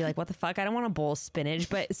before I'd be like, what the fuck? I don't want a bowl of spinach.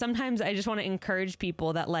 But sometimes I just want to encourage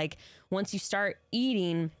people that like, once you start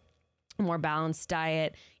eating a more balanced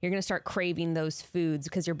diet, you're going to start craving those foods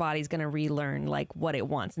because your body's going to relearn like what it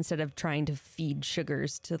wants instead of trying to feed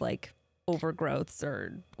sugars to like overgrowths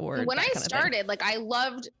or when I started, like I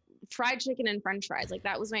loved fried chicken and French fries. Like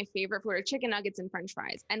that was my favorite food, or chicken nuggets and French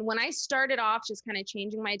fries. And when I started off just kind of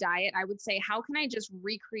changing my diet, I would say, how can I just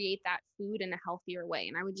recreate that food in a healthier way?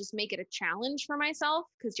 And I would just make it a challenge for myself,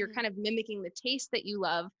 because you're kind of mimicking the taste that you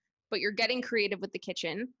love, but you're getting creative with the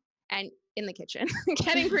kitchen and in the kitchen,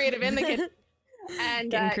 getting creative in the kitchen. And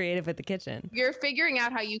getting creative with the kitchen. You're figuring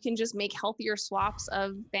out how you can just make healthier swaps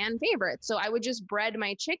of fan favorites. So I would just bread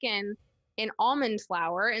my chicken in almond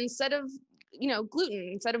flour instead of gluten,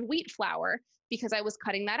 instead of wheat flour, because I was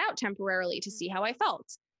cutting that out temporarily to see how I felt.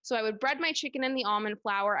 So I would bread my chicken in the almond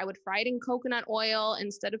flour. I would fry it in coconut oil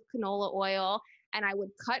instead of canola oil. And I would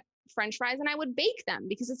cut French fries and I would bake them,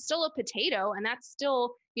 because it's still a potato and that's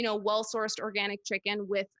still, well-sourced organic chicken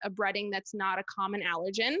with a breading that's not a common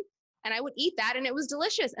allergen. And I would eat that and it was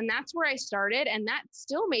delicious. And that's where I started. And that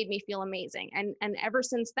still made me feel amazing. And ever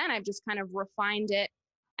since then, I've just kind of refined it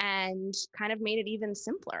and kind of made it even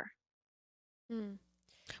simpler.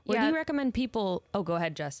 What do you recommend people? Oh, go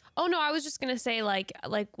ahead, Jess. Oh no, I was just gonna say like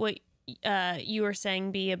what you were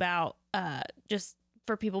saying, be about just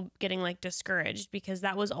for people getting like discouraged, because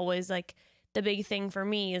that was always like the big thing for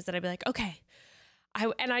me, is that I'd be like, okay,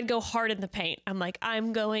 I'd go hard in the paint. I'm like,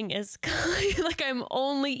 I'm going as like I'm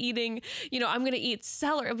only eating, I'm going to eat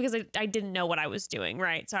celery because I didn't know what I was doing.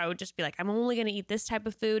 Right. So I would just be like, I'm only going to eat this type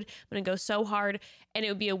of food. I'm going to go so hard. And it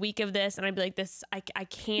would be a week of this. And I'd be like, I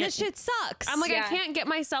can't. This shit sucks. I'm like, I can't get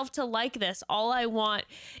myself to like this. All I want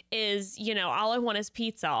is, all I want is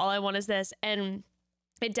pizza. All I want is this. And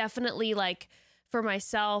it definitely, like, for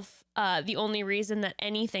myself, the only reason that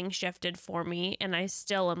anything shifted for me, and I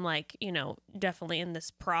still am like, definitely in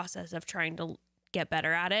this process of trying to get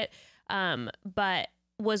better at it, but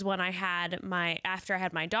was when after I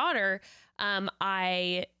had my daughter,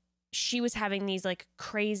 she was having these like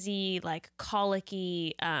crazy, like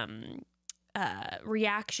colicky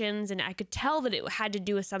reactions, and I could tell that it had to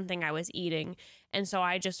do with something I was eating. And so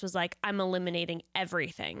I just was like, I'm eliminating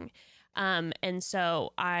everything. And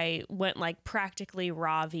so I went like practically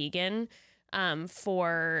raw vegan,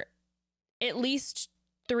 for at least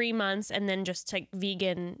 3 months, and then just like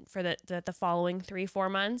vegan for the following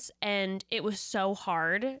 3-4 months. And it was so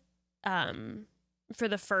hard, for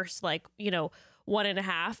the first, like,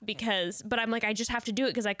 1.5, but I'm like, I just have to do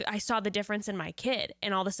it because I saw the difference in my kid,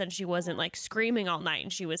 and all of a sudden she wasn't like screaming all night,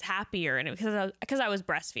 and she was happier, and because I was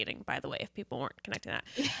breastfeeding, by the way, if people weren't connecting that,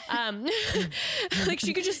 like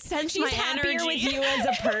she could just sense my energy with you as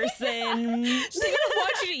a person. She's like, I don't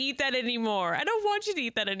want you to eat that anymore. I don't want you to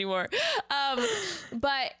eat that anymore.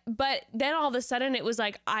 But then all of a sudden it was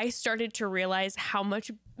like I started to realize how much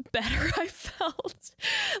better I felt.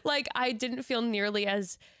 Like I didn't feel nearly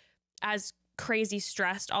as crazy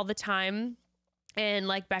stressed all the time. And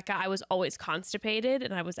like Bekah, I was always constipated,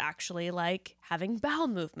 and I was actually like having bowel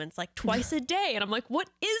movements like twice a day. And I'm like, what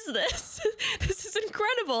is this? This is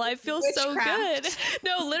incredible. I feel so good.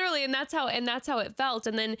 No, literally. And that's how it felt.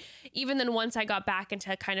 And then even then, once I got back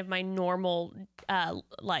into kind of my normal,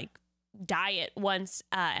 like diet, once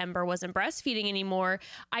Ember wasn't breastfeeding anymore,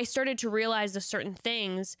 I started to realize the certain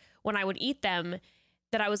things when I would eat them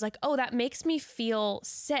that I was like, oh, that makes me feel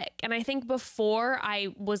sick. And I think before I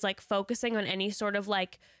was like focusing on any sort of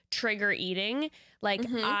like trigger eating, like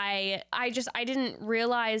I didn't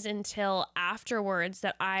realize until afterwards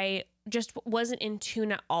that I just wasn't in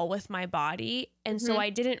tune at all with my body. And so I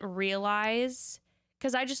didn't realize,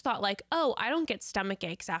 because I just thought like, oh, I don't get stomach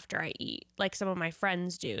aches after I eat like some of my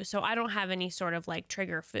friends do. So I don't have any sort of like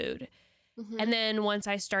trigger food. And then once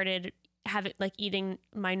I started eating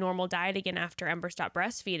my normal diet again after Ember stopped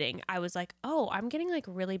breastfeeding, I was like, oh, I'm getting like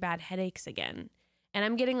really bad headaches again. And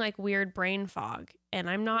I'm getting like weird brain fog, and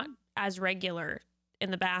I'm not as regular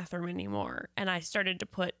in the bathroom anymore. And I started to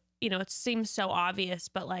put, it seems so obvious,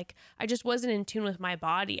 but like I just wasn't in tune with my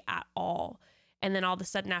body at all. And then all of a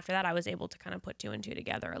sudden after that, I was able to kind of put 2 and 2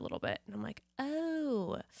 together a little bit. And I'm like,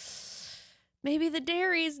 oh, maybe the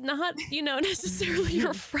dairy's not, necessarily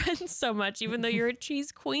your friend so much, even though you're a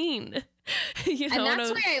cheese queen. And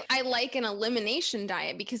that's why I like an elimination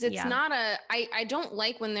diet, because it's not I don't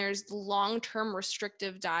like when there's long-term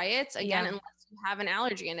restrictive diets, again, unless you have an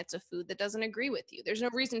allergy and it's a food that doesn't agree with you. There's no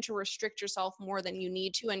reason to restrict yourself more than you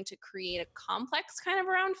need to, and to create a complex kind of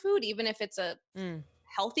around food, even if it's a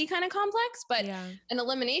healthy kind of complex. But an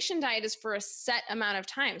elimination diet is for a set amount of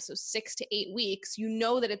time. So 6 to 8 weeks,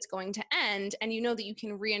 that it's going to end, and that you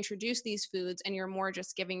can reintroduce these foods, and you're more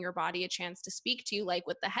just giving your body a chance to speak to you, like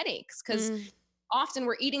with the headaches. Because often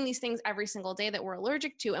we're eating these things every single day that we're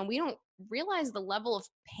allergic to, and we don't realize the level of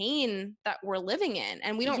pain that we're living in.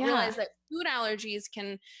 And we don't realize that food allergies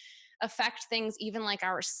can affect things even like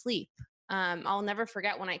our sleep. I'll never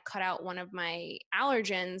forget when I cut out one of my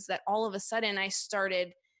allergens, that all of a sudden I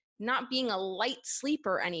started not being a light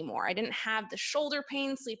sleeper anymore. I didn't have the shoulder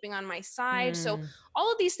pain sleeping on my side. So all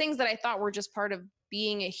of these things that I thought were just part of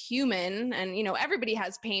being a human, and, everybody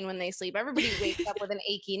has pain when they sleep, everybody wakes up with an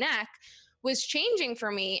achy neck, was changing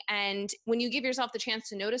for me. And when you give yourself the chance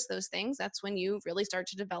to notice those things, that's when you really start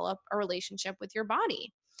to develop a relationship with your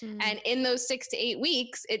body. And in those 6 to 8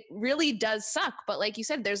 weeks, it really does suck. But like you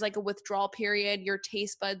said, there's like a withdrawal period. Your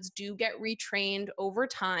taste buds do get retrained over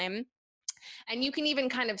time. And you can even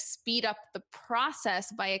kind of speed up the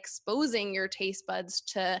process by exposing your taste buds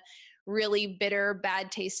to really bitter,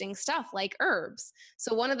 bad tasting stuff like herbs.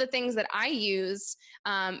 So one of the things that I use,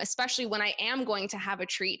 especially when I am going to have a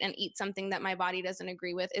treat and eat something that my body doesn't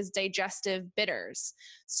agree with, is digestive bitters.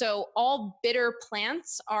 So all bitter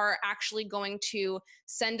plants are actually going to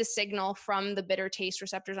send a signal from the bitter taste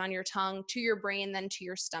receptors on your tongue to your brain, then to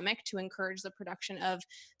your stomach, to encourage the production of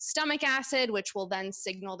stomach acid, which will then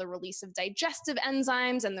signal the release of digestive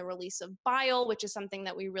enzymes and the release of bile, which is something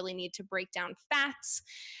that we really need to break down fats,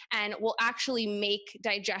 and will actually make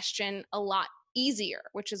digestion a lot easier,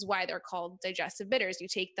 which is why they're called digestive bitters. You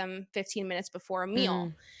take them 15 minutes before a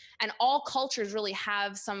meal. And all cultures really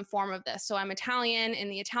have some form of this. So I'm Italian. In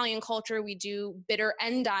the Italian culture, we do bitter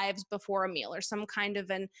endives before a meal, or some kind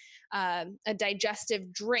of a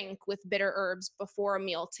digestive drink with bitter herbs before a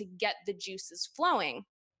meal to get the juices flowing.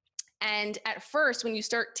 And at first, when you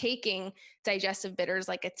start taking digestive bitters,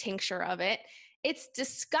 like a tincture of it, it's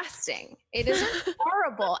disgusting. It is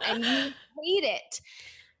horrible, and you hate it.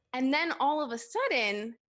 And then all of a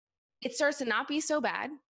sudden, it starts to not be so bad.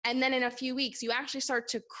 And then in a few weeks, you actually start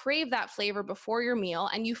to crave that flavor before your meal,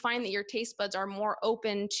 and you find that your taste buds are more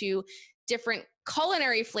open to different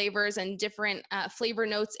culinary flavors and different flavor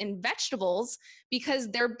notes in vegetables, because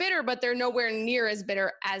they're bitter, but they're nowhere near as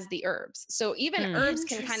bitter as the herbs. So even herbs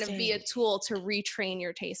can kind of be a tool to retrain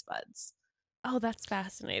your taste buds. Oh, that's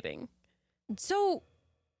fascinating. So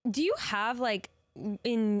do you have like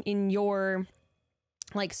in your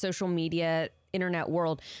like social media internet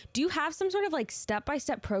world, do you have some sort of like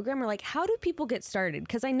step-by-step program, or like how do people get started?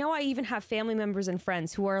 Because I know I even have family members and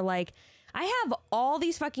friends who are like, I have all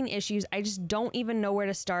these fucking issues, I just don't even know where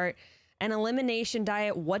to start. An elimination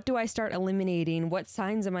diet, what do I start eliminating? What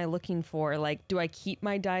signs am I looking for? Like, do I keep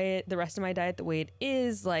my diet, the rest of my diet, the way it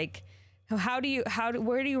is? Like, where do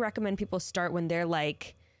you recommend people start when they're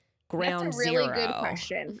like ground zero? That's a really good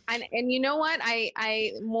question. And you know what?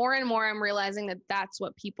 I more and more I'm realizing that that's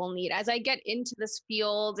what people need. As I get into this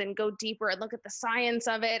field and go deeper and look at the science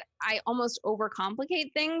of it, I almost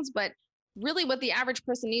overcomplicate things, but really what the average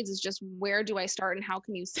person needs is just, where do I start and how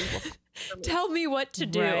can you simplify it for me? Tell me what to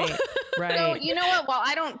do. Right. So you know what? While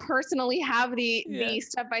I don't personally have the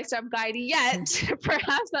step-by-step guide yet,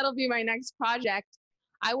 perhaps that'll be my next project.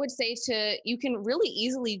 I would say you can really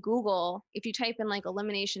easily Google, if you type in like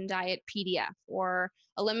elimination diet PDF or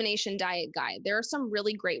elimination diet guide. There are some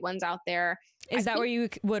really great ones out there. Is that where you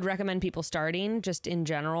would recommend people starting, just in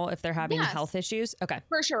general, if they're having health issues? Okay.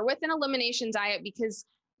 For sure. With an elimination diet, because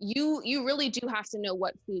you really do have to know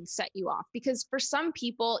what foods set you off, because for some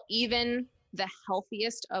people, even the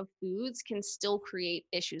healthiest of foods can still create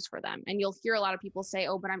issues for them. And you'll hear a lot of people say,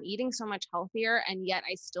 oh, but I'm eating so much healthier and yet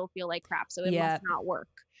I still feel like crap, so it must not work.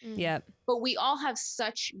 Yeah. But we all have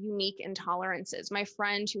such unique intolerances. My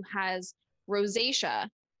friend who has rosacea,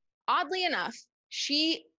 oddly enough,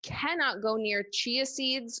 she cannot go near chia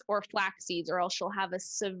seeds or flax seeds, or else she'll have a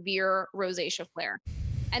severe rosacea flare.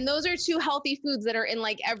 And those are two healthy foods that are in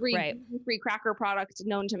like every gluten-free cracker product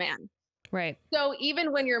known to man. Right. So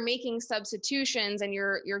even when you're making substitutions and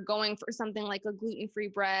you're going for something like a gluten-free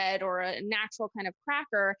bread or a natural kind of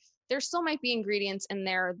cracker, there still might be ingredients in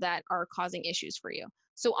there that are causing issues for you.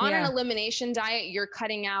 So on an elimination diet, you're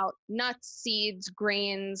cutting out nuts, seeds,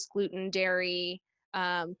 grains, gluten, dairy,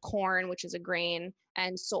 corn, which is a grain,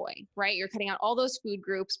 and soy, right? You're cutting out all those food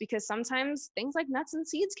groups, because sometimes things like nuts and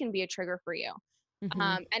seeds can be a trigger for you.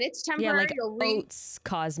 And it's temporary. Yeah, like oats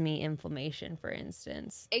cause me inflammation, for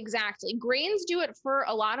instance. Exactly. Grains do it for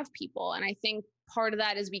a lot of people. And I think part of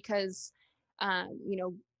that is because,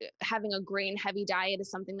 having a grain heavy diet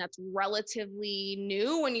is something that's relatively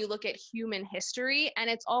new when you look at human history.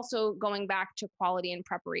 And it's also going back to quality and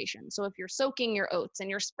preparation. So if you're soaking your oats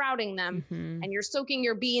and you're sprouting them and you're soaking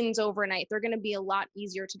your beans overnight, they're going to be a lot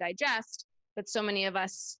easier to digest. But so many of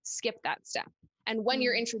us skip that step. And when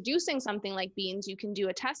you're introducing something like beans, you can do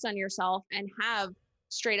a test on yourself and have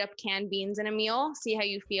straight up canned beans in a meal, see how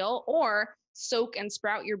you feel, or soak and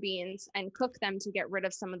sprout your beans and cook them to get rid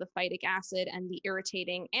of some of the phytic acid and the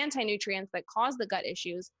irritating anti-nutrients that cause the gut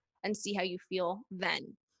issues, and see how you feel then.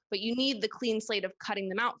 But you need the clean slate of cutting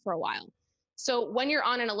them out for a while. So when you're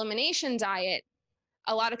on an elimination diet,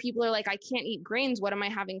 a lot of people are like, I can't eat grains. What am I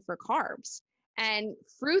having for carbs? And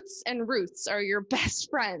fruits and roots are your best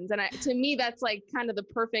friends. And to me, that's like kind of the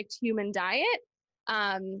perfect human diet.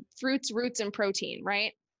 Fruits, roots, and protein,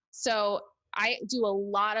 right? So I do a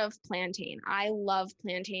lot of plantain. I love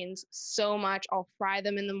plantains so much. I'll fry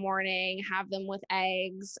them in the morning, have them with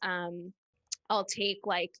eggs. I'll take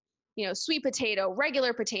sweet potato,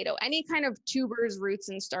 regular potato, any kind of tubers, roots,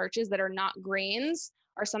 and starches that are not grains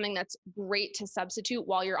are something that's great to substitute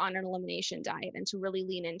while you're on an elimination diet, and to really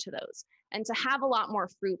lean into those, and to have a lot more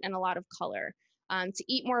fruit and a lot of color, to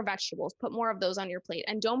eat more vegetables, put more of those on your plate,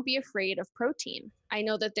 and don't be afraid of protein. I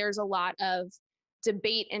know that there's a lot of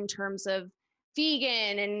debate in terms of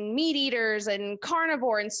vegan and meat eaters and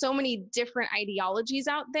carnivore and so many different ideologies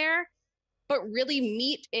out there, but really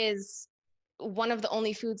meat is one of the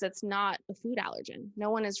only foods that's not a food allergen.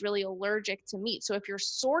 No one is really allergic to meat. So if you're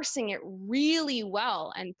sourcing it really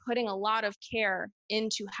well and putting a lot of care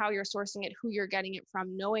into how you're sourcing it, who you're getting it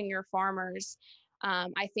from, knowing your farmers,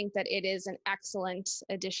 I think that it is an excellent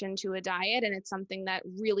addition to a diet, and it's something that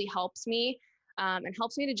really helps me and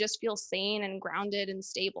helps me to just feel sane and grounded and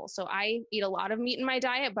stable. So I eat a lot of meat in my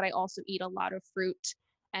diet, but I also eat a lot of fruit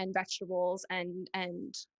and vegetables and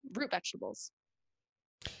root vegetables.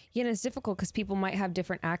 Yeah, and it's difficult because people might have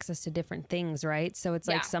different access to different things, right? So it's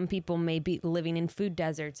like some people may be living in food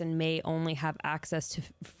deserts and may only have access to,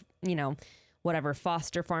 whatever,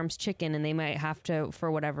 Foster Farms chicken, and they might have to,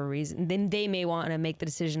 for whatever reason, then they may want to make the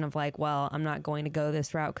decision of like, well, I'm not going to go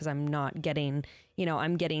this route because I'm not getting,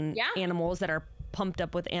 I'm getting animals that are pumped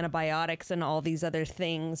up with antibiotics and all these other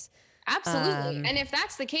things. Absolutely. And if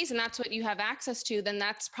that's the case and that's what you have access to, then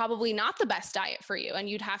that's probably not the best diet for you. And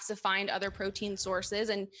you'd have to find other protein sources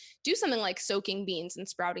and do something like soaking beans and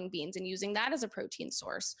sprouting beans and using that as a protein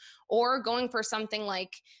source, or going for something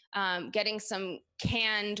like getting some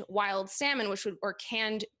canned wild salmon, or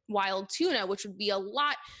canned wild tuna, which would be a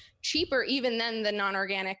lot cheaper even than the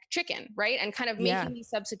non-organic chicken, right? And kind of making these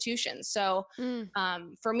substitutions. So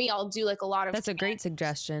for me, I'll do like a lot of— That's a great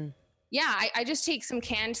suggestion. Yeah, I just take some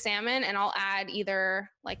canned salmon and I'll add either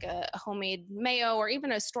like a homemade mayo or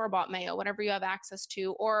even a store-bought mayo, whatever you have access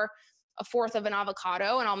to, or a fourth of an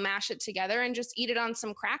avocado, and I'll mash it together and just eat it on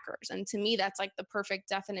some crackers. And to me, that's like the perfect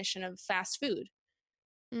definition of fast food.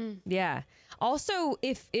 Yeah. Also,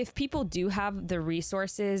 if people do have the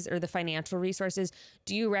resources or the financial resources,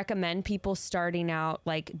 do you recommend people starting out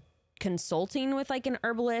like consulting with like an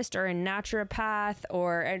herbalist or a naturopath,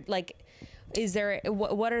 or like, is there,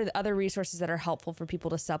 what are the other resources that are helpful for people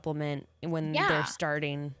to supplement when they're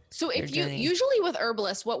starting? So if you, usually with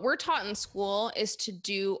herbalists, what we're taught in school is to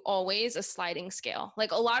do always a sliding scale.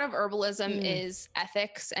 Like a lot of herbalism is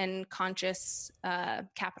ethics and conscious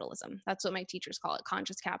capitalism. That's what my teachers call it,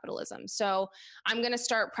 conscious capitalism. So I'm going to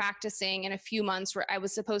start practicing in a few months, where I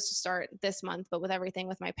was supposed to start this month, but with everything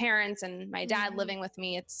with my parents and my dad living with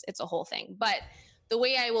me, it's a whole thing. But the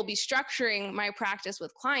way I will be structuring my practice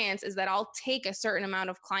with clients is that I'll take a certain amount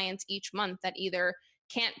of clients each month that either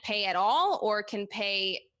can't pay at all or can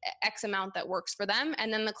pay X amount that works for them.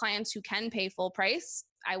 And then the clients who can pay full price,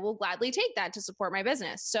 I will gladly take that to support my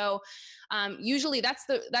business. So usually that's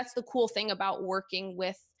the cool thing about working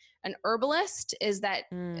with an herbalist, is that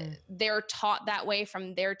they're taught that way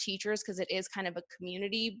from their teachers, because it is kind of a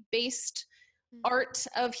community-based art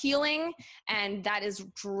of healing, and that is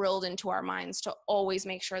drilled into our minds to always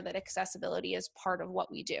make sure that accessibility is part of what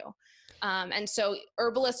we do. And so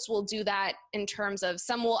herbalists will do that in terms of,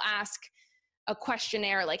 some will ask a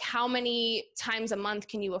questionnaire like, how many times a month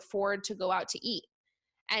can you afford to go out to eat?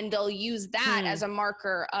 And they'll use that as a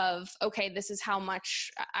marker of, okay, this is how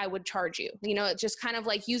much I would charge you. It's just kind of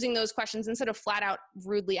like using those questions instead of flat out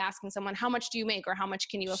rudely asking someone, how much do you make, or how much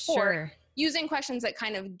can you afford? Using questions that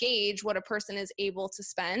kind of gauge what a person is able to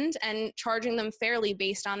spend and charging them fairly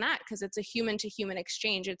based on that, because it's a human to human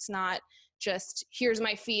exchange. It's not just, here's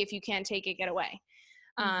my fee, if you can't take it, get away.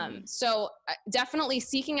 So definitely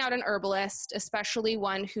seeking out an herbalist, especially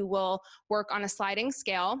one who will work on a sliding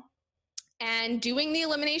scale, and doing the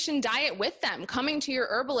elimination diet with them, coming to your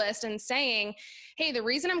herbalist and saying, hey, the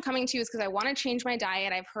reason I'm coming to you is because I want to change my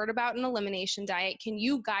diet. I've heard about an elimination diet. Can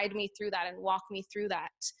you guide me through that and walk me through that?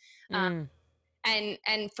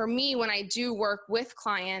 And for me, when I do work with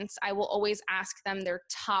clients, I will always ask them their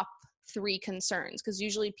top 3 concerns, because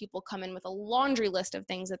usually people come in with a laundry list of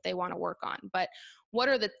things that they want to work on. But what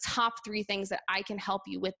are the top 3 things that I can help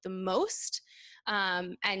you with the most?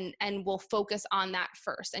 And we'll focus on that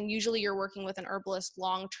first. And usually you're working with an herbalist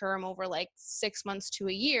long-term, over like 6 months to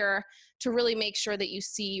a year, to really make sure that you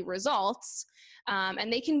see results.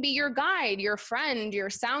 And they can be your guide, your friend, your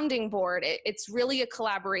sounding board. It's really a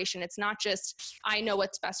collaboration. It's not just, I know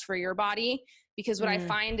what's best for your body. Because what I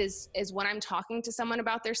find is when I'm talking to someone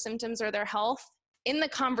about their symptoms or their health, in the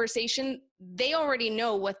conversation, they already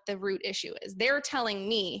know what the root issue is. They're telling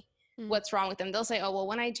me what's wrong with them. They'll say, oh, well,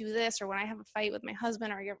 when I do this, or when I have a fight with my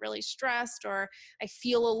husband, or I get really stressed, or I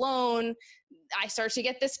feel alone, I start to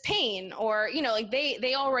get this pain, or, like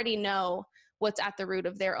they already know what's at the root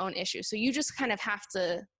of their own issue. So you just kind of have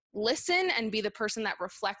to listen and be the person that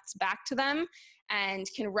reflects back to them and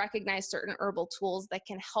can recognize certain herbal tools that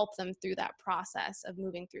can help them through that process of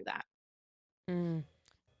moving through that.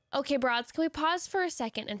 Okay, Broads, can we pause for a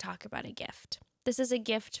second and talk about a gift? This is a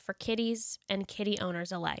gift for kitties and kitty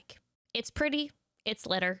owners alike. It's pretty, it's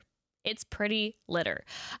litter. It's Pretty Litter.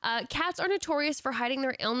 Cats are notorious for hiding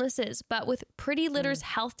their illnesses, but with Pretty Litter's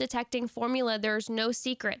health detecting formula, there's no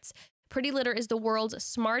secrets. Pretty Litter is the world's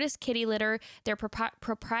smartest kitty litter. Their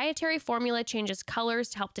proprietary formula changes colors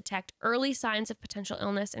to help detect early signs of potential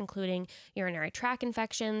illness, including urinary tract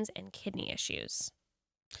infections and kidney issues.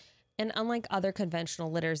 And unlike other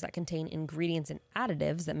conventional litters that contain ingredients and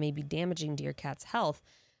additives that may be damaging to your cat's health,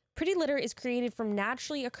 Pretty Litter is created from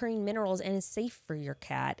naturally occurring minerals and is safe for your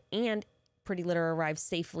cat. And Pretty Litter arrives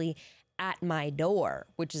safely at my door,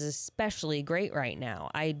 which is especially great right now.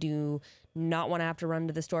 I do not want to have to run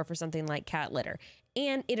to the store for something like cat litter.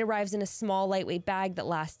 And it arrives in a small, lightweight bag that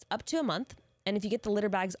lasts up to a month. And if you get the litter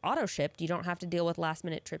bags auto shipped, you don't have to deal with last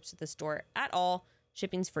minute trips to the store at all.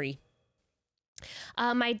 Shipping's free.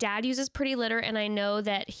 My dad uses Pretty Litter, and I know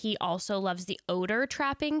that he also loves the odor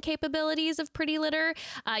trapping capabilities of Pretty Litter.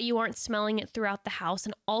 You aren't smelling it throughout the house.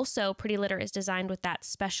 And also, Pretty Litter is designed with that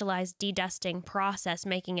specialized de-dusting process,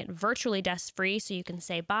 making it virtually dust-free so you can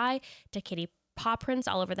say bye to kitty paw prints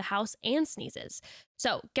all over the house and sneezes.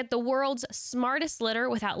 So get the world's smartest litter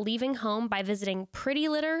without leaving home by visiting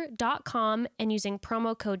prettylitter.com and using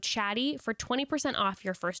promo code Chatty for 20% off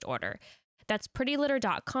your first order. That's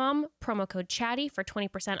prettylitter.com, promo code Chatty for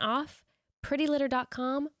 20% off.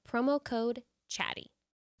 prettylitter.com, promo code Chatty.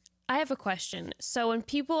 I have a question. So when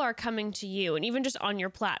people are coming to you, and even just on your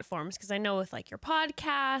platforms, because I know with like your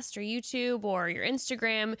podcast or YouTube or your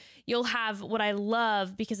Instagram, you'll have what I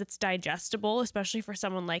love because it's digestible, especially for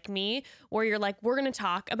someone like me, where you're like, we're going to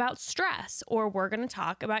talk about stress, or we're going to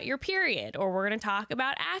talk about your period, or we're going to talk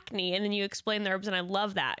about acne. And then you explain the herbs, and I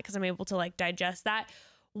love that because I'm able to like digest that.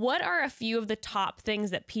 What are a few of the top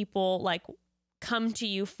things that people like come to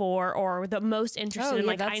you for, or the most interested in,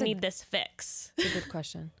 like, I need this fix? That's a good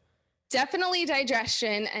question. Definitely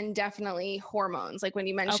digestion and definitely hormones. Like when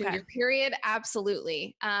you mentioned your period,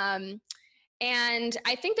 absolutely. And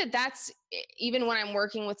I think that that's, even when I'm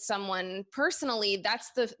working with someone personally,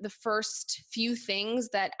 that's the first few things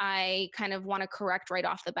that I kind of want to correct right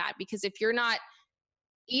off the bat. Because if you're not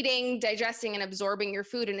eating, digesting, and absorbing your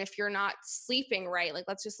food, and if you're not sleeping right, like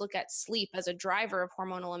let's just look at sleep as a driver of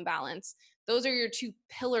hormonal imbalance, those are your two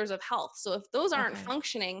pillars of health. So if those aren't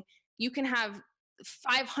functioning, you can have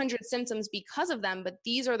 500 symptoms because of them, but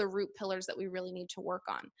these are the root pillars that we really need to work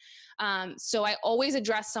on. So I always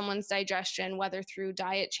address someone's digestion, whether through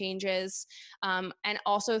diet changes, and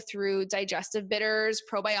also through digestive bitters,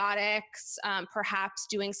 probiotics, perhaps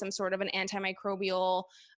doing some sort of an antimicrobial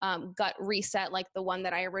gut reset like the one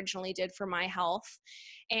that I originally did for my health.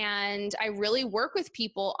 And I really work with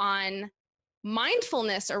people on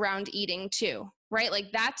mindfulness around eating too, right?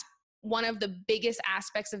 Like that's one of the biggest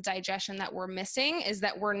aspects of digestion that we're missing, is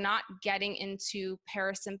that we're not getting into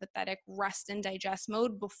parasympathetic rest and digest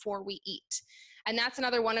mode before we eat. And that's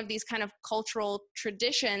another one of these kind of cultural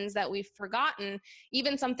traditions that we've forgotten.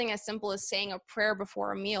 Even something as simple as saying a prayer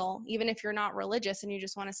before a meal, even if you're not religious and you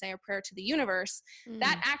just want to say a prayer to the universe,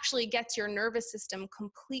 that actually gets your nervous system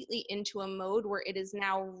completely into a mode where it is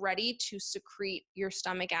now ready to secrete your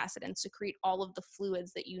stomach acid and secrete all of the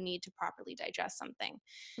fluids that you need to properly digest something.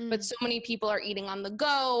 But so many people are eating on the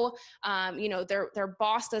go. You know, their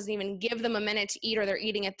boss doesn't even give them a minute to eat, or they're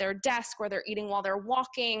eating at their desk, or they're eating while they're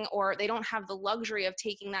walking, or they don't have the luxury of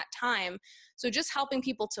taking that time. So just helping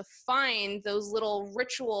people to find those little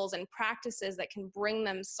rituals and practices that can bring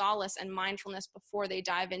them solace and mindfulness before they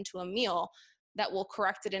dive into a meal that will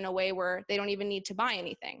correct it in a way where they don't even need to buy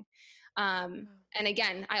anything. And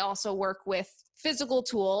again, I also work with physical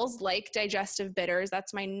tools like digestive bitters.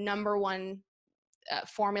 That's my number one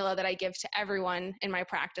formula that I give to everyone in my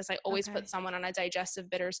practice. I always put someone on a digestive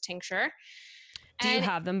bitters tincture. Do you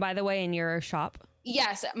have them, by the way, in your shop?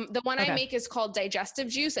 Yes. The one I make is called digestive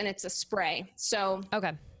juice, and it's a spray. So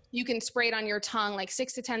you can spray it on your tongue, like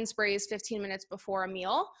 6 to 10 sprays, 15 minutes before a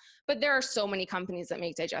meal. But there are so many companies that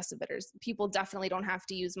make digestive bitters. People definitely don't have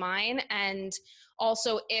to use mine. And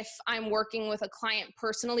also, if I'm working with a client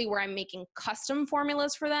personally where I'm making custom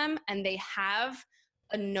formulas for them and they have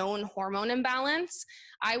a known hormone imbalance,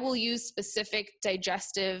 I will use specific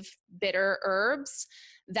digestive bitter herbs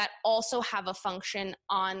that also have a function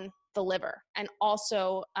on the liver, and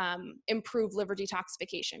also improve liver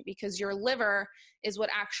detoxification, because your liver is what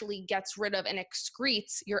actually gets rid of and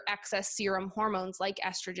excretes your excess serum hormones like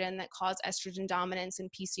estrogen that cause estrogen dominance and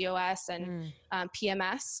PCOS and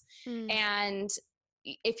PMS. And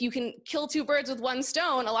if you can kill two birds with one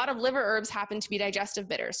stone, a lot of liver herbs happen to be digestive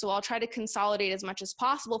bitters. So I'll try to consolidate as much as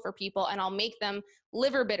possible for people, and I'll make them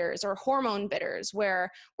liver bitters or hormone bitters, where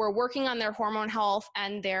we're working on their hormone health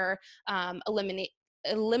and their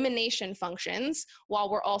elimination functions while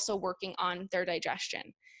we're also working on their digestion.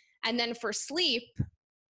 And then for sleep,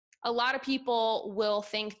 a lot of people will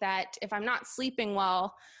think that if I'm not sleeping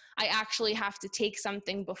well, I actually have to take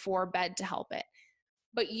something before bed to help it.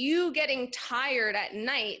 But you getting tired at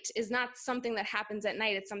night is not something that happens at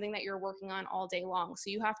night. It's something that you're working on all day long. So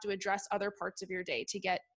you have to address other parts of your day to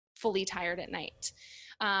get fully tired at night.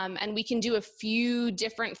 And we can do a few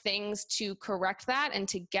different things to correct that and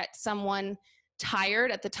to get someone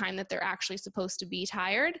tired at the time that they're actually supposed to be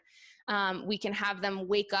tired. We can have them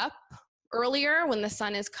wake up earlier when the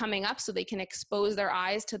sun is coming up so they can expose their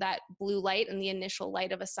eyes to that blue light and the initial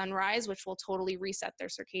light of a sunrise, which will totally reset their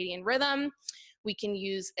circadian rhythm. We can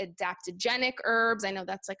use adaptogenic herbs. I know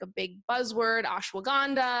that's like a big buzzword,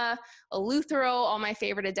 ashwagandha, eleuthero, all my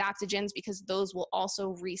favorite adaptogens, because those will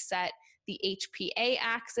also reset the HPA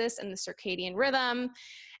axis and the circadian rhythm.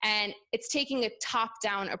 And it's taking a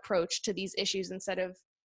top-down approach to these issues instead of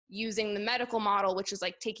using the medical model, which is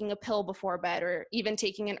like taking a pill before bed or even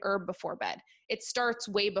taking an herb before bed. It starts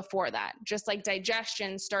way before that. Just like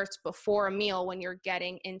digestion starts before a meal when you're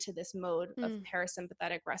getting into this mode of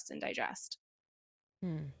parasympathetic rest and digest.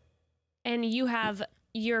 And you have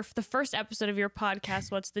the first episode of your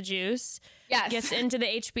podcast, What's the Juice? Yes. Gets into the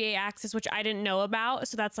HPA axis, which I didn't know about.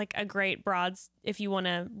 So that's like a great broads. If you want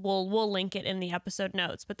to, we'll link it in the episode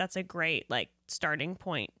notes, but that's a great like starting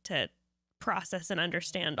point to process and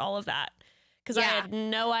understand all of that. Cause I had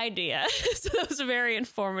no idea. So that was very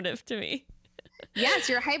informative to me. Yes,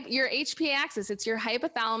 your HPA axis, it's your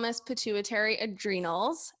hypothalamus, pituitary,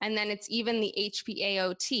 adrenals, and then it's even the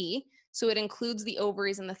HPAOT. So it includes the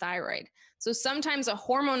ovaries and the thyroid. So sometimes a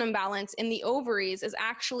hormone imbalance in the ovaries is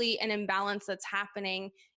actually an imbalance that's happening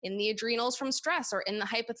in the adrenals from stress or in the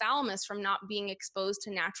hypothalamus from not being exposed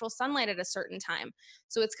to natural sunlight at a certain time.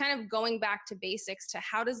 So it's kind of going back to basics to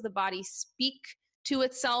how does the body speak to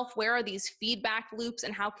itself? Where are these feedback loops?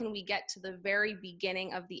 And how can we get to the very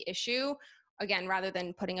beginning of the issue, again, rather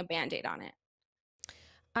than putting a Band-Aid on it?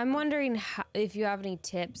 I'm wondering if you have any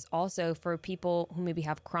tips also for people who maybe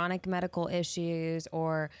have chronic medical issues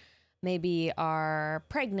or maybe are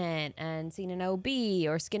pregnant and seen an OB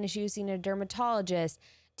or skin issues, seen a dermatologist.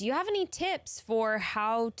 Do you have any tips for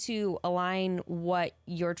how to align what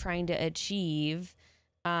you're trying to achieve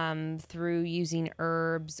through using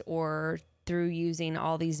herbs or through using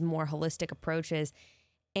all these more holistic approaches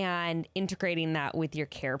and integrating that with your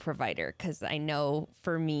care provider? Because I know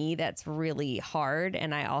for me, that's really hard.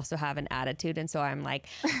 And I also have an attitude. And so I'm like,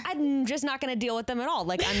 I'm just not going to deal with them at all.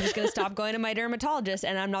 Like, I'm just going to stop going to my dermatologist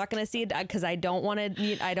and I'm not going to see it because I don't want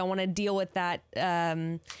to deal with that.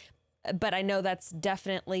 But I know that's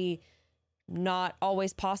definitely not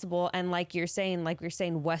always possible. And like you're saying,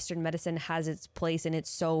 Western medicine has its place and it's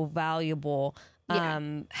so valuable. Yeah.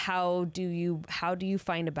 How do you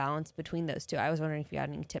find a balance between those two? I was wondering if you had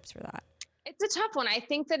any tips for that. It's a tough one. I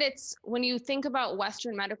think that when you think about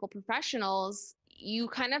Western medical professionals, you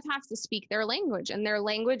kind of have to speak their language, and their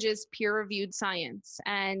language is peer-reviewed science.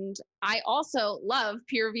 And I also love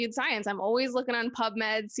peer-reviewed science. I'm always looking on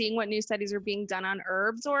PubMed, seeing what new studies are being done on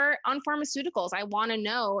herbs or on pharmaceuticals. I want to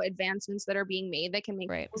know advancements that are being made that can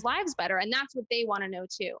make people's lives better. And that's what they want to know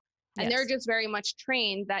too. And they're just very much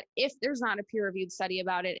trained that if there's not a peer-reviewed study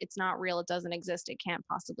about it, it's not real, it doesn't exist, it can't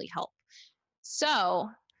possibly help. So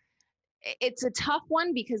it's a tough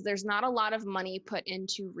one because there's not a lot of money put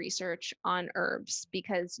into research on herbs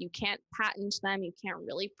because you can't patent them, you can't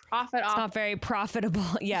really profit off. It's not very profitable,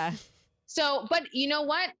 yeah. So, but you know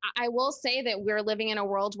what? I will say that we're living in a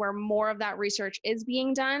world where more of that research is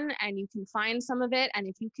being done and you can find some of it. And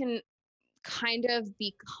if you can kind of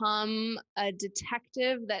become a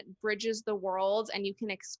detective that bridges the worlds and you can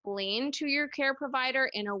explain to your care provider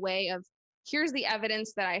in a way of, here's the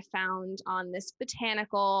evidence that I found on this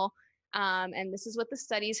botanical, and this is what the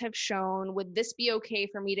studies have shown. Would this be okay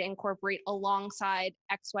for me to incorporate alongside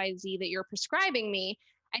XYZ that you're prescribing me?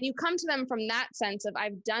 And you come to them from that sense of,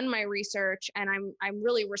 I've done my research and I'm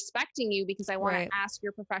really respecting you because I want to ask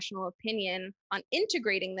your professional opinion on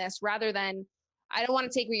integrating this rather than, I don't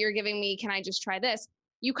want to take what you're giving me. Can I just try this?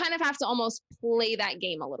 You kind of have to almost play that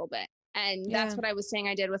game a little bit. And that's what I was saying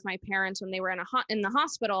I did with my parents when they were in the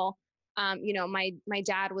hospital. My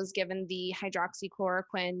dad was given the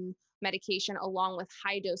hydroxychloroquine medication along with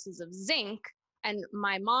high doses of zinc. And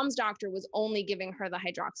my mom's doctor was only giving her the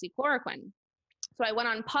hydroxychloroquine. So I went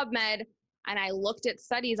on PubMed and I looked at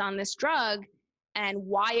studies on this drug and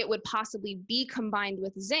why it would possibly be combined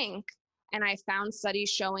with zinc. And I found studies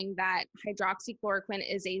showing that hydroxychloroquine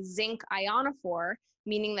is a zinc ionophore,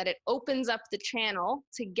 meaning that it opens up the channel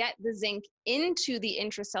to get the zinc into the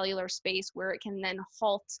intracellular space where it can then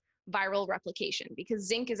halt viral replication, because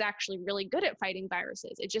zinc is actually really good at fighting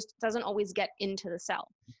viruses. It just doesn't always get into the cell.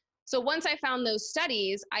 So once I found those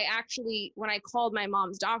studies, when I called my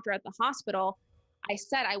mom's doctor at the hospital, I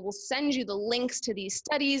said, I will send you the links to these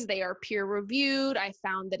studies. They are peer reviewed. I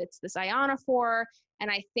found that it's this ionophore. And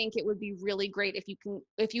I think it would be really great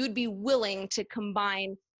if you would be willing to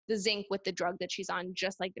combine the zinc with the drug that she's on,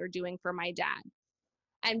 just like they're doing for my dad.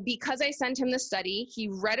 And because I sent him the study, he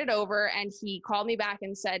read it over and he called me back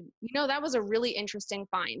and said, that was a really interesting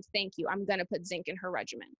find. Thank you. I'm going to put zinc in her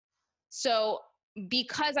regimen. So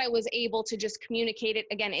because I was able to just communicate it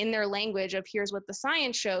again in their language of here's what the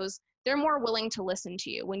science shows, they're more willing to listen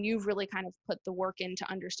to you when you've really kind of put the work in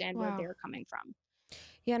to understand where they're coming from.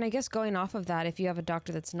 Yeah. And I guess going off of that, if you have a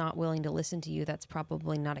doctor that's not willing to listen to you, that's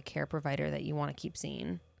probably not a care provider that you want to keep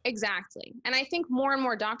seeing. Exactly. And I think more and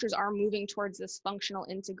more doctors are moving towards this functional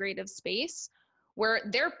integrative space where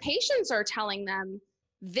their patients are telling them,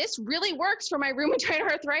 this really works for my rheumatoid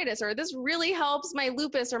arthritis, or this really helps my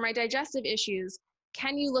lupus or my digestive issues.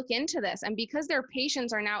 Can you look into this? And because their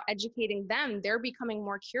patients are now educating them, they're becoming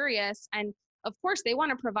more curious. And of course, they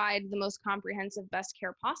want to provide the most comprehensive, best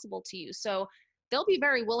care possible to you. So they'll be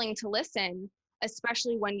very willing to listen,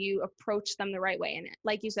 especially when you approach them the right way. And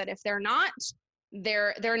like you said, if they're not,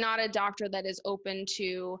 they're not a doctor that is open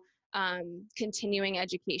to continuing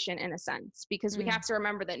education in a sense, because we have to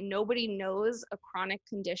remember that nobody knows a chronic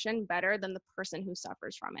condition better than the person who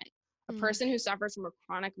suffers from it. A person who suffers from a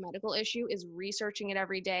chronic medical issue is researching it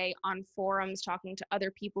every day on forums, talking to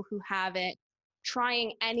other people who have it,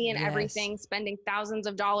 trying any and everything, spending thousands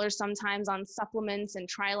of dollars sometimes on supplements and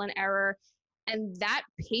trial and error. And that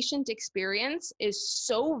patient experience is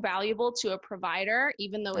so valuable to a provider,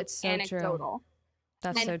 even though it's so anecdotal. True.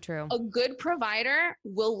 That's so true. A good provider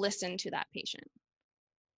will listen to that patient.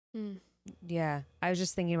 Yeah. I was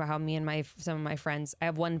just thinking about how me and some of my friends, I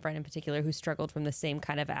have one friend in particular who struggled from the same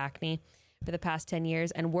kind of acne for the past 10 years.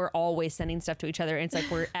 And we're always sending stuff to each other. And it's like,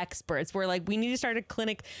 we're experts. We're like, we need to start a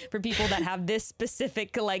clinic for people that have this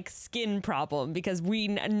specific like skin problem, because we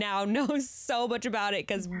now know so much about it,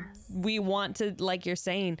 because we want to, like you're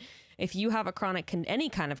saying, if you have a any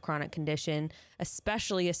kind of chronic condition,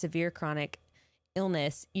 especially a severe chronic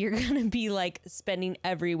illness, you're gonna be like spending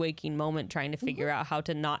every waking moment trying to figure out how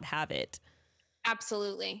to not have it.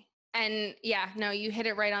 Absolutely. And yeah, no, you hit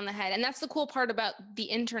it right on the head. And that's the cool part about the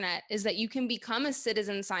internet, is that you can become a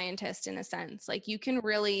citizen scientist in a sense. Like you can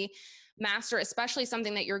really master, especially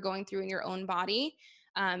something that you're going through in your own body.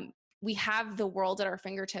 We have the world at our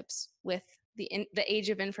fingertips with the age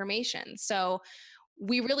of information. So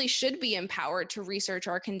we really should be empowered to research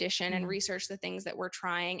our condition and research the things that we're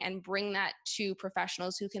trying and bring that to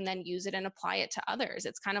professionals who can then use it and apply it to others.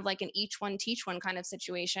 It's kind of like an each one, teach one kind of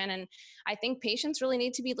situation. And I think patients really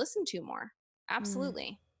need to be listened to more.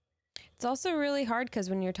 Absolutely. It's also really hard because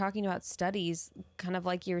when you're talking about studies, kind of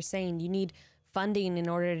like you were saying, you need funding in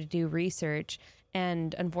order to do research.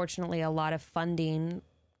 And unfortunately, a lot of funding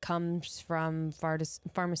comes from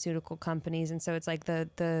pharmaceutical companies, and so it's like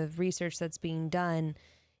the research that's being done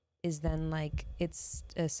is then like it's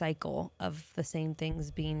a cycle of the same things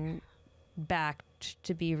being backed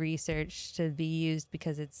to be researched to be used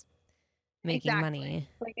because it's making money.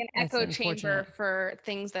 Like an echo chamber for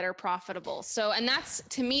things that are profitable. So, and that's,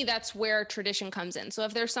 to me, that's where tradition comes in. So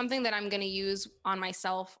if there's something that I'm going to use on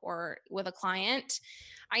myself or with a client,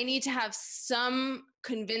 I need to have some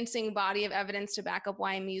convincing body of evidence to back up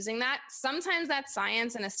why I'm using that. Sometimes that's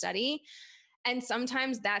science and a study, and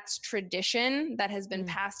sometimes that's tradition that has been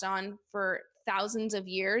passed on for thousands of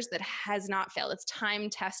years that has not failed. It's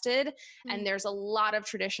time tested, and there's a lot of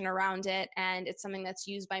tradition around it, and it's something that's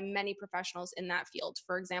used by many professionals in that field.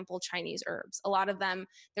 For example, Chinese herbs. A lot of them,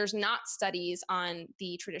 there's not studies on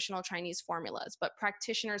the traditional Chinese formulas, but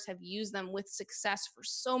practitioners have used them with success for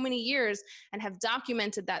so many years and have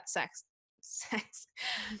documented that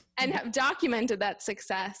and have documented that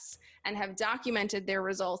success and have documented their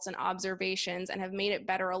results and observations and have made it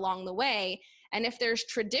better along the way. And if there's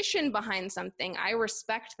tradition behind something, I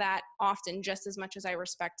respect that often just as much as I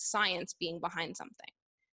respect science being behind something.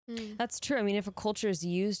 That's true. I mean, if a culture's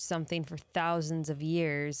used something for thousands of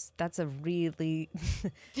years, that's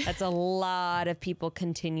that's a lot of people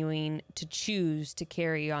continuing to choose to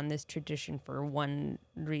carry on this tradition for one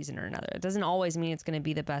reason or another. It doesn't always mean it's going to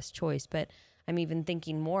be the best choice, but I'm even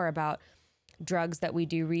thinking more about drugs that we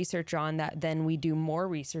do research on that then we do more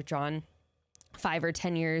research on 5 or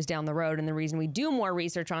 10 years down the road. And the reason we do more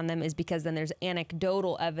research on them is because then there's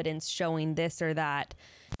anecdotal evidence showing this or that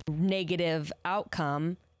negative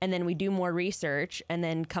outcome. And then we do more research and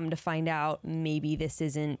then come to find out maybe this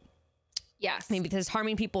isn't, maybe this is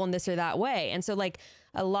harming people in this or that way. And so like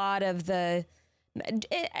a lot of and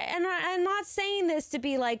I'm not saying this to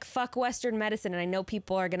be like, fuck Western medicine. And I know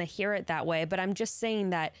people are going to hear it that way, but I'm just saying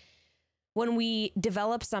that when we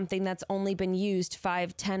develop something that's only been used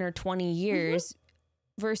 5, 10, or 20 years,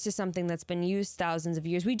 versus something that's been used thousands of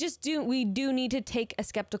years. We do need to take a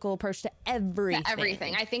skeptical approach to everything. To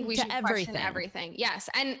everything. I think we should question everything. Yes.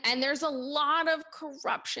 And there's a lot of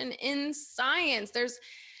corruption in science. There's,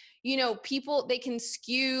 you know, people, they can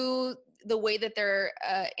skew the way that they're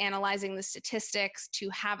analyzing the statistics to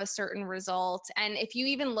have a certain result. And if you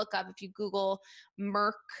even look up, if you Google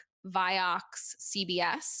Merck, Vioxx,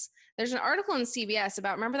 CBS, there's an article in CBS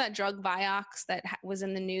about, remember that drug Vioxx that was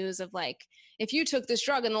in the news of like, if you took this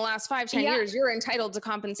drug in the last 5-10 years, you're entitled to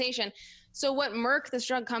compensation. So what Merck, this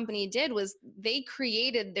drug company, did was they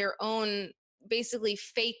created their own basically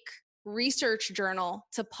fake research journal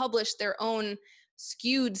to publish their own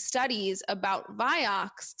skewed studies about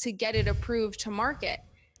Vioxx to get it approved to market.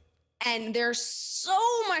 And there's so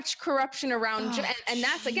much corruption around, and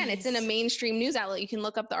that's, again, it's in a mainstream news outlet. You can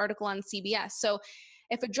look up the article on CBS. So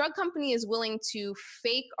if a drug company is willing to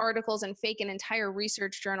fake articles and fake an entire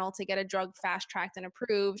research journal to get a drug fast-tracked and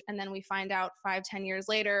approved, and then we find out 5-10 years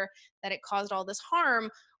later that it caused all this harm,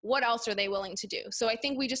 what else are they willing to do? So I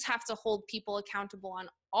think we just have to hold people accountable on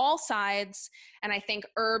all sides. And I think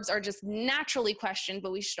herbs are just naturally questioned,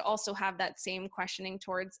 but we should also have that same questioning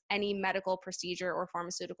towards any medical procedure or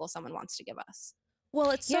pharmaceutical someone wants to give us.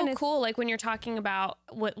 Well, it's so cool. Like when you're talking about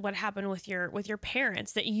what happened with your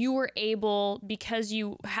parents, that you were able, because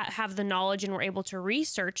you have the knowledge and were able to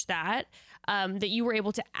research that, that you were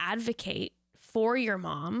able to advocate for your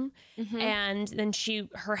mom, and then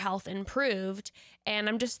her health improved. And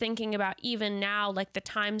I'm just thinking about even now, like the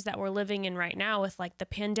times that we're living in right now with like the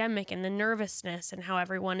pandemic and the nervousness and how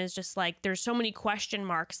everyone is just like, there's so many question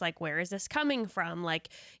marks, like, where is this coming from? Like,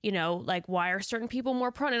 you know, like, why are certain people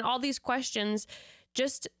more prone? And all these questions,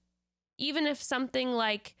 just even if something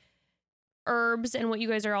like herbs and what you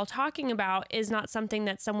guys are all talking about is not something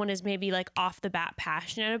that someone is maybe like off the bat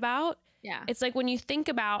passionate about. Yeah. It's like when you think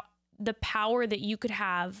about the power that you could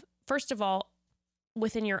have, first of all,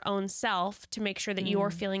 within your own self to make sure that you're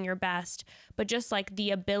feeling your best, but just like the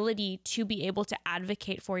ability to be able to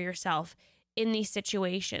advocate for yourself in these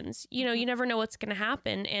situations. You know, you never know what's going to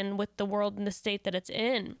happen. And with the world and the state that it's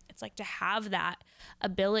in, it's like to have that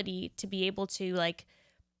ability to be able to like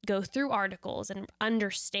go through articles and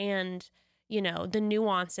understand, you know, the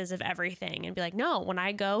nuances of everything and be like, no, when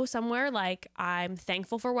I go somewhere, like, I'm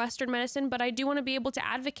thankful for Western medicine, but I do want to be able to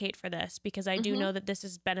advocate for this because I do know that this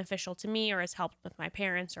is beneficial to me or has helped with my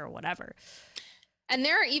parents or whatever. And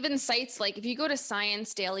there are even sites like, if you go to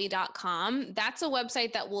sciencedaily.com, that's a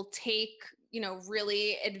website that will take, you know,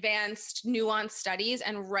 really advanced, nuanced studies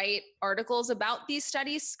and write articles about these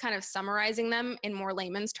studies, kind of summarizing them in more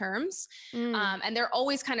layman's terms. And they're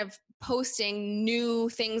always kind of posting new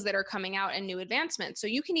things that are coming out and new advancements. So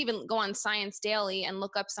you can even go on Science Daily and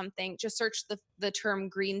look up something, just search the term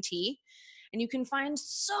green tea, and you can find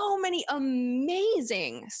so many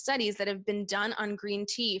amazing studies that have been done on green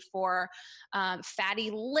tea for fatty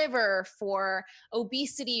liver, for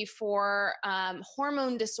obesity, for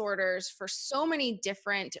hormone disorders, for so many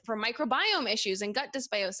different, for microbiome issues and gut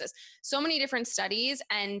dysbiosis, so many different studies.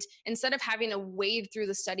 And instead of having to wade through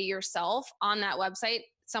the study yourself on that website,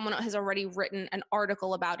 someone has already written an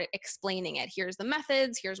article about it, explaining it. Here's the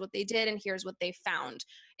methods, here's what they did, and here's what they found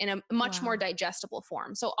in a much more digestible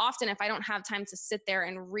form. So often if I don't have time to sit there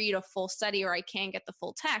and read a full study or I can't get the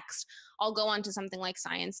full text, I'll go onto something like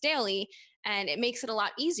Science Daily, and it makes it a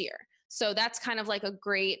lot easier. So that's kind of like a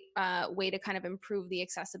great way to kind of improve the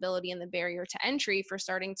accessibility and the barrier to entry for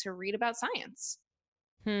starting to read about science.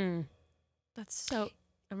 That's so...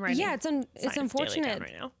 Yeah, it's unfortunate.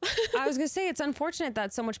 Right now. I was gonna say it's unfortunate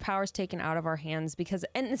that so much power is taken out of our hands because,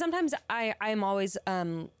 and sometimes I'm always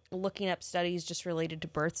looking up studies just related to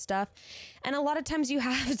birth stuff, and a lot of times you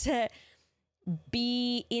have to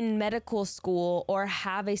be in medical school or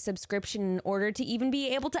have a subscription in order to even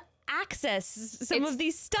be able to access some of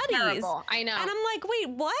these studies. Terrible. I know. And I'm like, wait,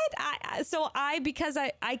 what? Because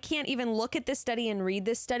I can't even look at this study and read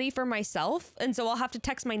this study for myself. And so I'll have to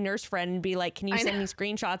text my nurse friend and be like, can you send me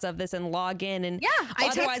screenshots of this and log in? And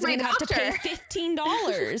otherwise I'm going to have to pay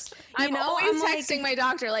 $15. I'm always texting my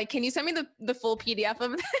doctor, like, can you send me the full PDF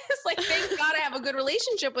of this? Like, thank God I have a good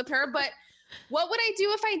relationship with her. But what would I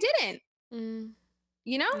do if I didn't?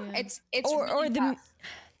 You know, it's really tough.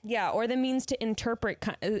 Or the means to interpret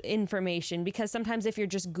information, because sometimes if you're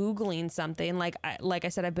just Googling something, like I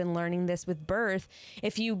said, I've been learning this with birth.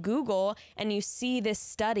 If you Google and you see this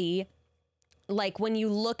study, like when you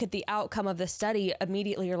look at the outcome of the study,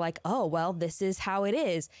 immediately you're like, oh, well, this is how it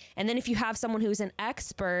is. And then if you have someone who's an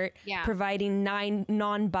expert providing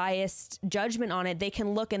non-biased judgment on it, they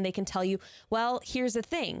can look and they can tell you, well, here's the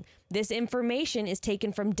thing. This information is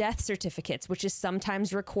taken from death certificates, which is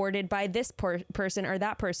sometimes recorded by this person or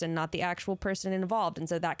that person, not the actual person involved. And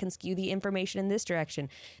so that can skew the information in this direction.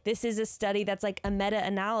 This is a study that's like a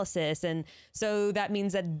meta-analysis. And so that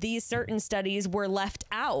means that these certain studies were left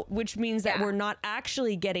out, which means that we're not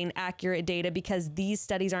actually getting accurate data because these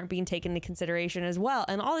studies aren't being taken into consideration as well.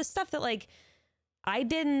 And all this stuff that like I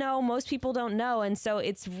didn't know, most people don't know. And so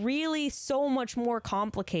it's really so much more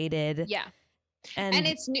complicated. Yeah. And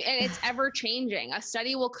it's new and it's ever changing. A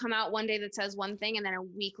study will come out one day that says one thing, and then a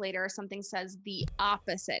week later something says the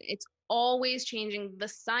opposite. It's always changing. The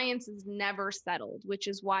science is never settled, which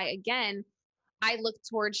is why, again, I look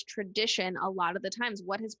towards tradition a lot of the times.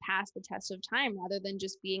 What has passed the test of time rather than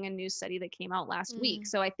just being a new study that came out last week.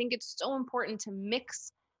 So I think it's so important to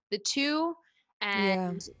mix the two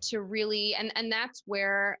and to really, and that's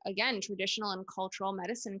where, again, traditional and cultural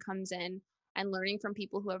medicine comes in, and learning from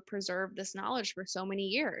people who have preserved this knowledge for so many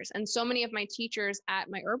years. And so many of my teachers at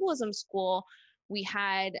my herbalism school, we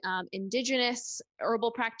had indigenous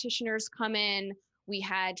herbal practitioners come in. We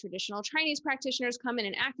had traditional Chinese practitioners come in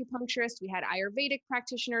and acupuncturists. We had Ayurvedic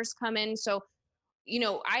practitioners come in. So, you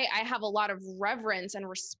know, I have a lot of reverence and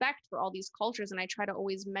respect for all these cultures. And I try to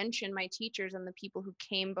always mention my teachers and the people who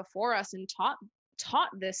came before us and taught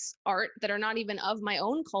this art that are not even of my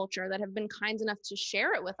own culture, that have been kind enough to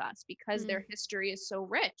share it with us because their history is so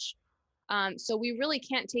rich. So we really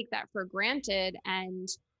can't take that for granted. And,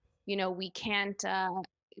 you know, we can't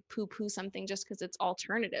poo-poo something just because it's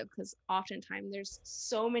alternative, because oftentimes there's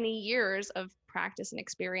so many years of practice and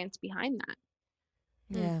experience behind that.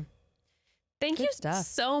 Yeah. Thank you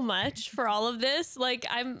so much for all of this. Like,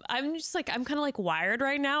 I'm just like, I'm kind of like wired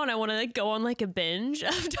right now, and I want to like go on like a binge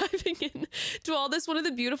of diving into all this. One of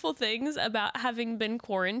the beautiful things about having been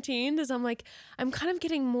quarantined is I'm like, I'm kind of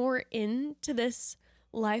getting more into this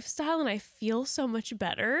lifestyle, and I feel so much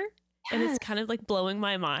better. And it's kind of like blowing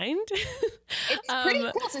my mind. It's pretty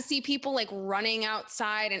cool to see people like running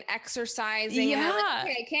outside and exercising. Yeah. And like,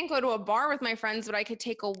 okay, I can't go to a bar with my friends, but I could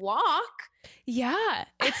take a walk. Yeah,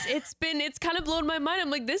 it's kind of blown my mind. I'm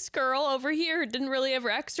like, this girl over here didn't really ever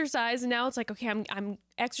exercise, and now it's like, okay, I'm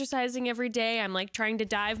exercising every day. I'm like trying to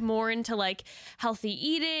dive more into like healthy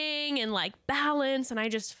eating and like balance, and I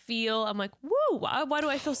just feel, I'm like, woo, why do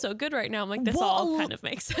I feel so good right now? I'm like, this all kind of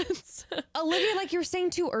makes sense. Olivia, like you were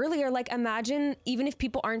saying too earlier, like imagine, even if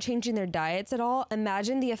people aren't changing their diets at all,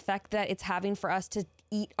 imagine the effect that it's having for us to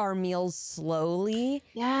eat our meals slowly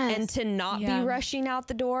and to not be rushing out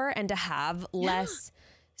the door and to have less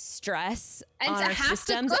stress and on to our have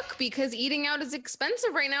systems. to cook, because eating out is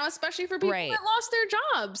expensive right now, especially for people that lost their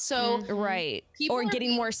jobs. So or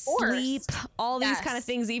getting more sleep, all these kind of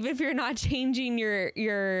things. Even if you're not changing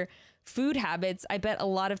your food habits, I bet a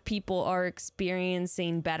lot of people are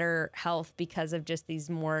experiencing better health because of just these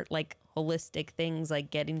more like holistic things, like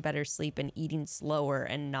getting better sleep and eating slower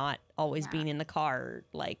and not always being in the car.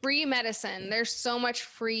 Like free medicine. There's so much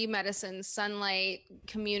free medicine, sunlight,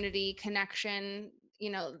 community, connection, you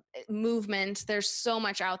know, movement. There's so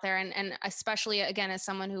much out there. And especially again, as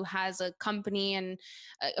someone who has a company and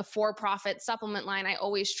a for-profit supplement line, I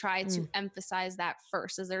always try to emphasize that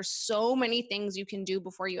first, is there's so many things you can do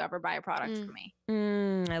before you ever buy a product from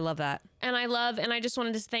me. I love that. And I just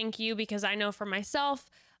wanted to thank you, because I know for myself,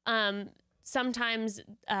 sometimes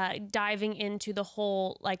diving into the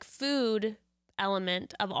whole like food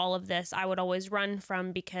element of all of this, I would always run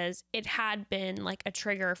from, because it had been like a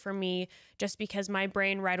trigger for me, just because my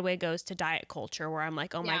brain right away goes to diet culture, where I'm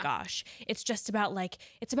like, oh my gosh, it's just about like,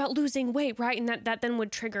 it's about losing weight, right? And that then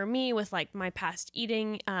would trigger me with like my past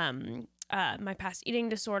eating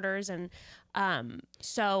disorders. And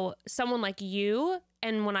so someone like you,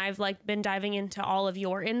 and when I've like been diving into all of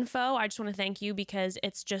your info, I just want to thank you, because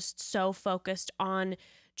it's just so focused on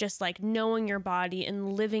just like knowing your body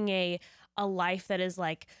and living a life that is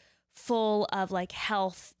like full of like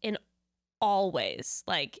health in all ways.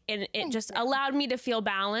 Like, and it just allowed me to feel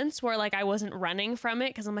balance, where like I wasn't running from it,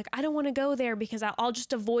 because I'm like, I don't want to go there, because I'll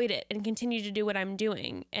just avoid it and continue to do what I'm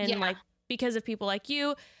doing. And like, because of people like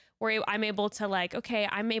you, where I'm able to like, okay,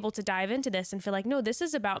 I'm able to dive into this and feel like, no, this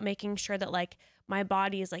is about making sure that like my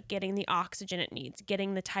body is like getting the oxygen it needs,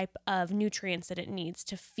 getting the type of nutrients that it needs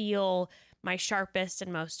to feel my sharpest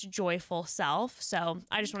and most joyful self. So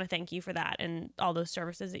I just want to thank you for that and all those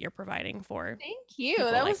services that you're providing for. Thank you.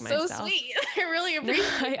 That was so sweet. I really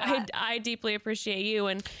appreciate that. I deeply appreciate you.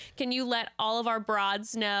 And can you let all of our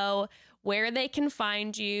broads know where they can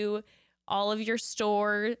find you, all of your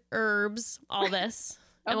store herbs, all this?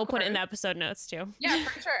 And we'll put it in the episode notes too. Yeah,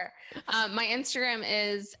 for sure. My Instagram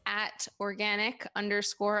is at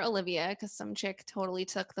organic_Olivia, because some chick totally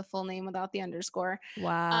took the full name without the underscore.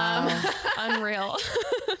 Wow. Unreal.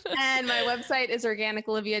 And my website is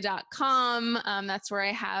organicolivia.com. That's where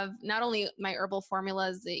I have not only my herbal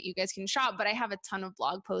formulas that you guys can shop, but I have a ton of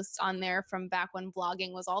blog posts on there from back when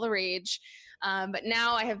blogging was all the rage. But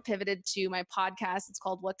now I have pivoted to my podcast. It's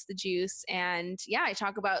called What's the Juice? And yeah, I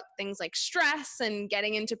talk about things like stress and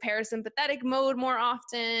getting into parasympathetic mode more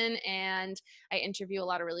often. And I interview a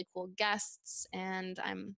lot of really cool guests. And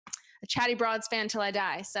I'm a Chatty Broads fan till I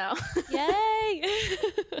die. So yay.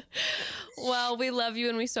 Well, we love you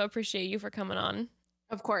and we so appreciate you for coming on.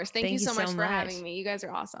 Of course. Thank you so much for having me. You guys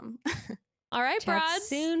are awesome. All right, Chat broads.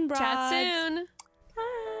 soon, broads. Chat soon.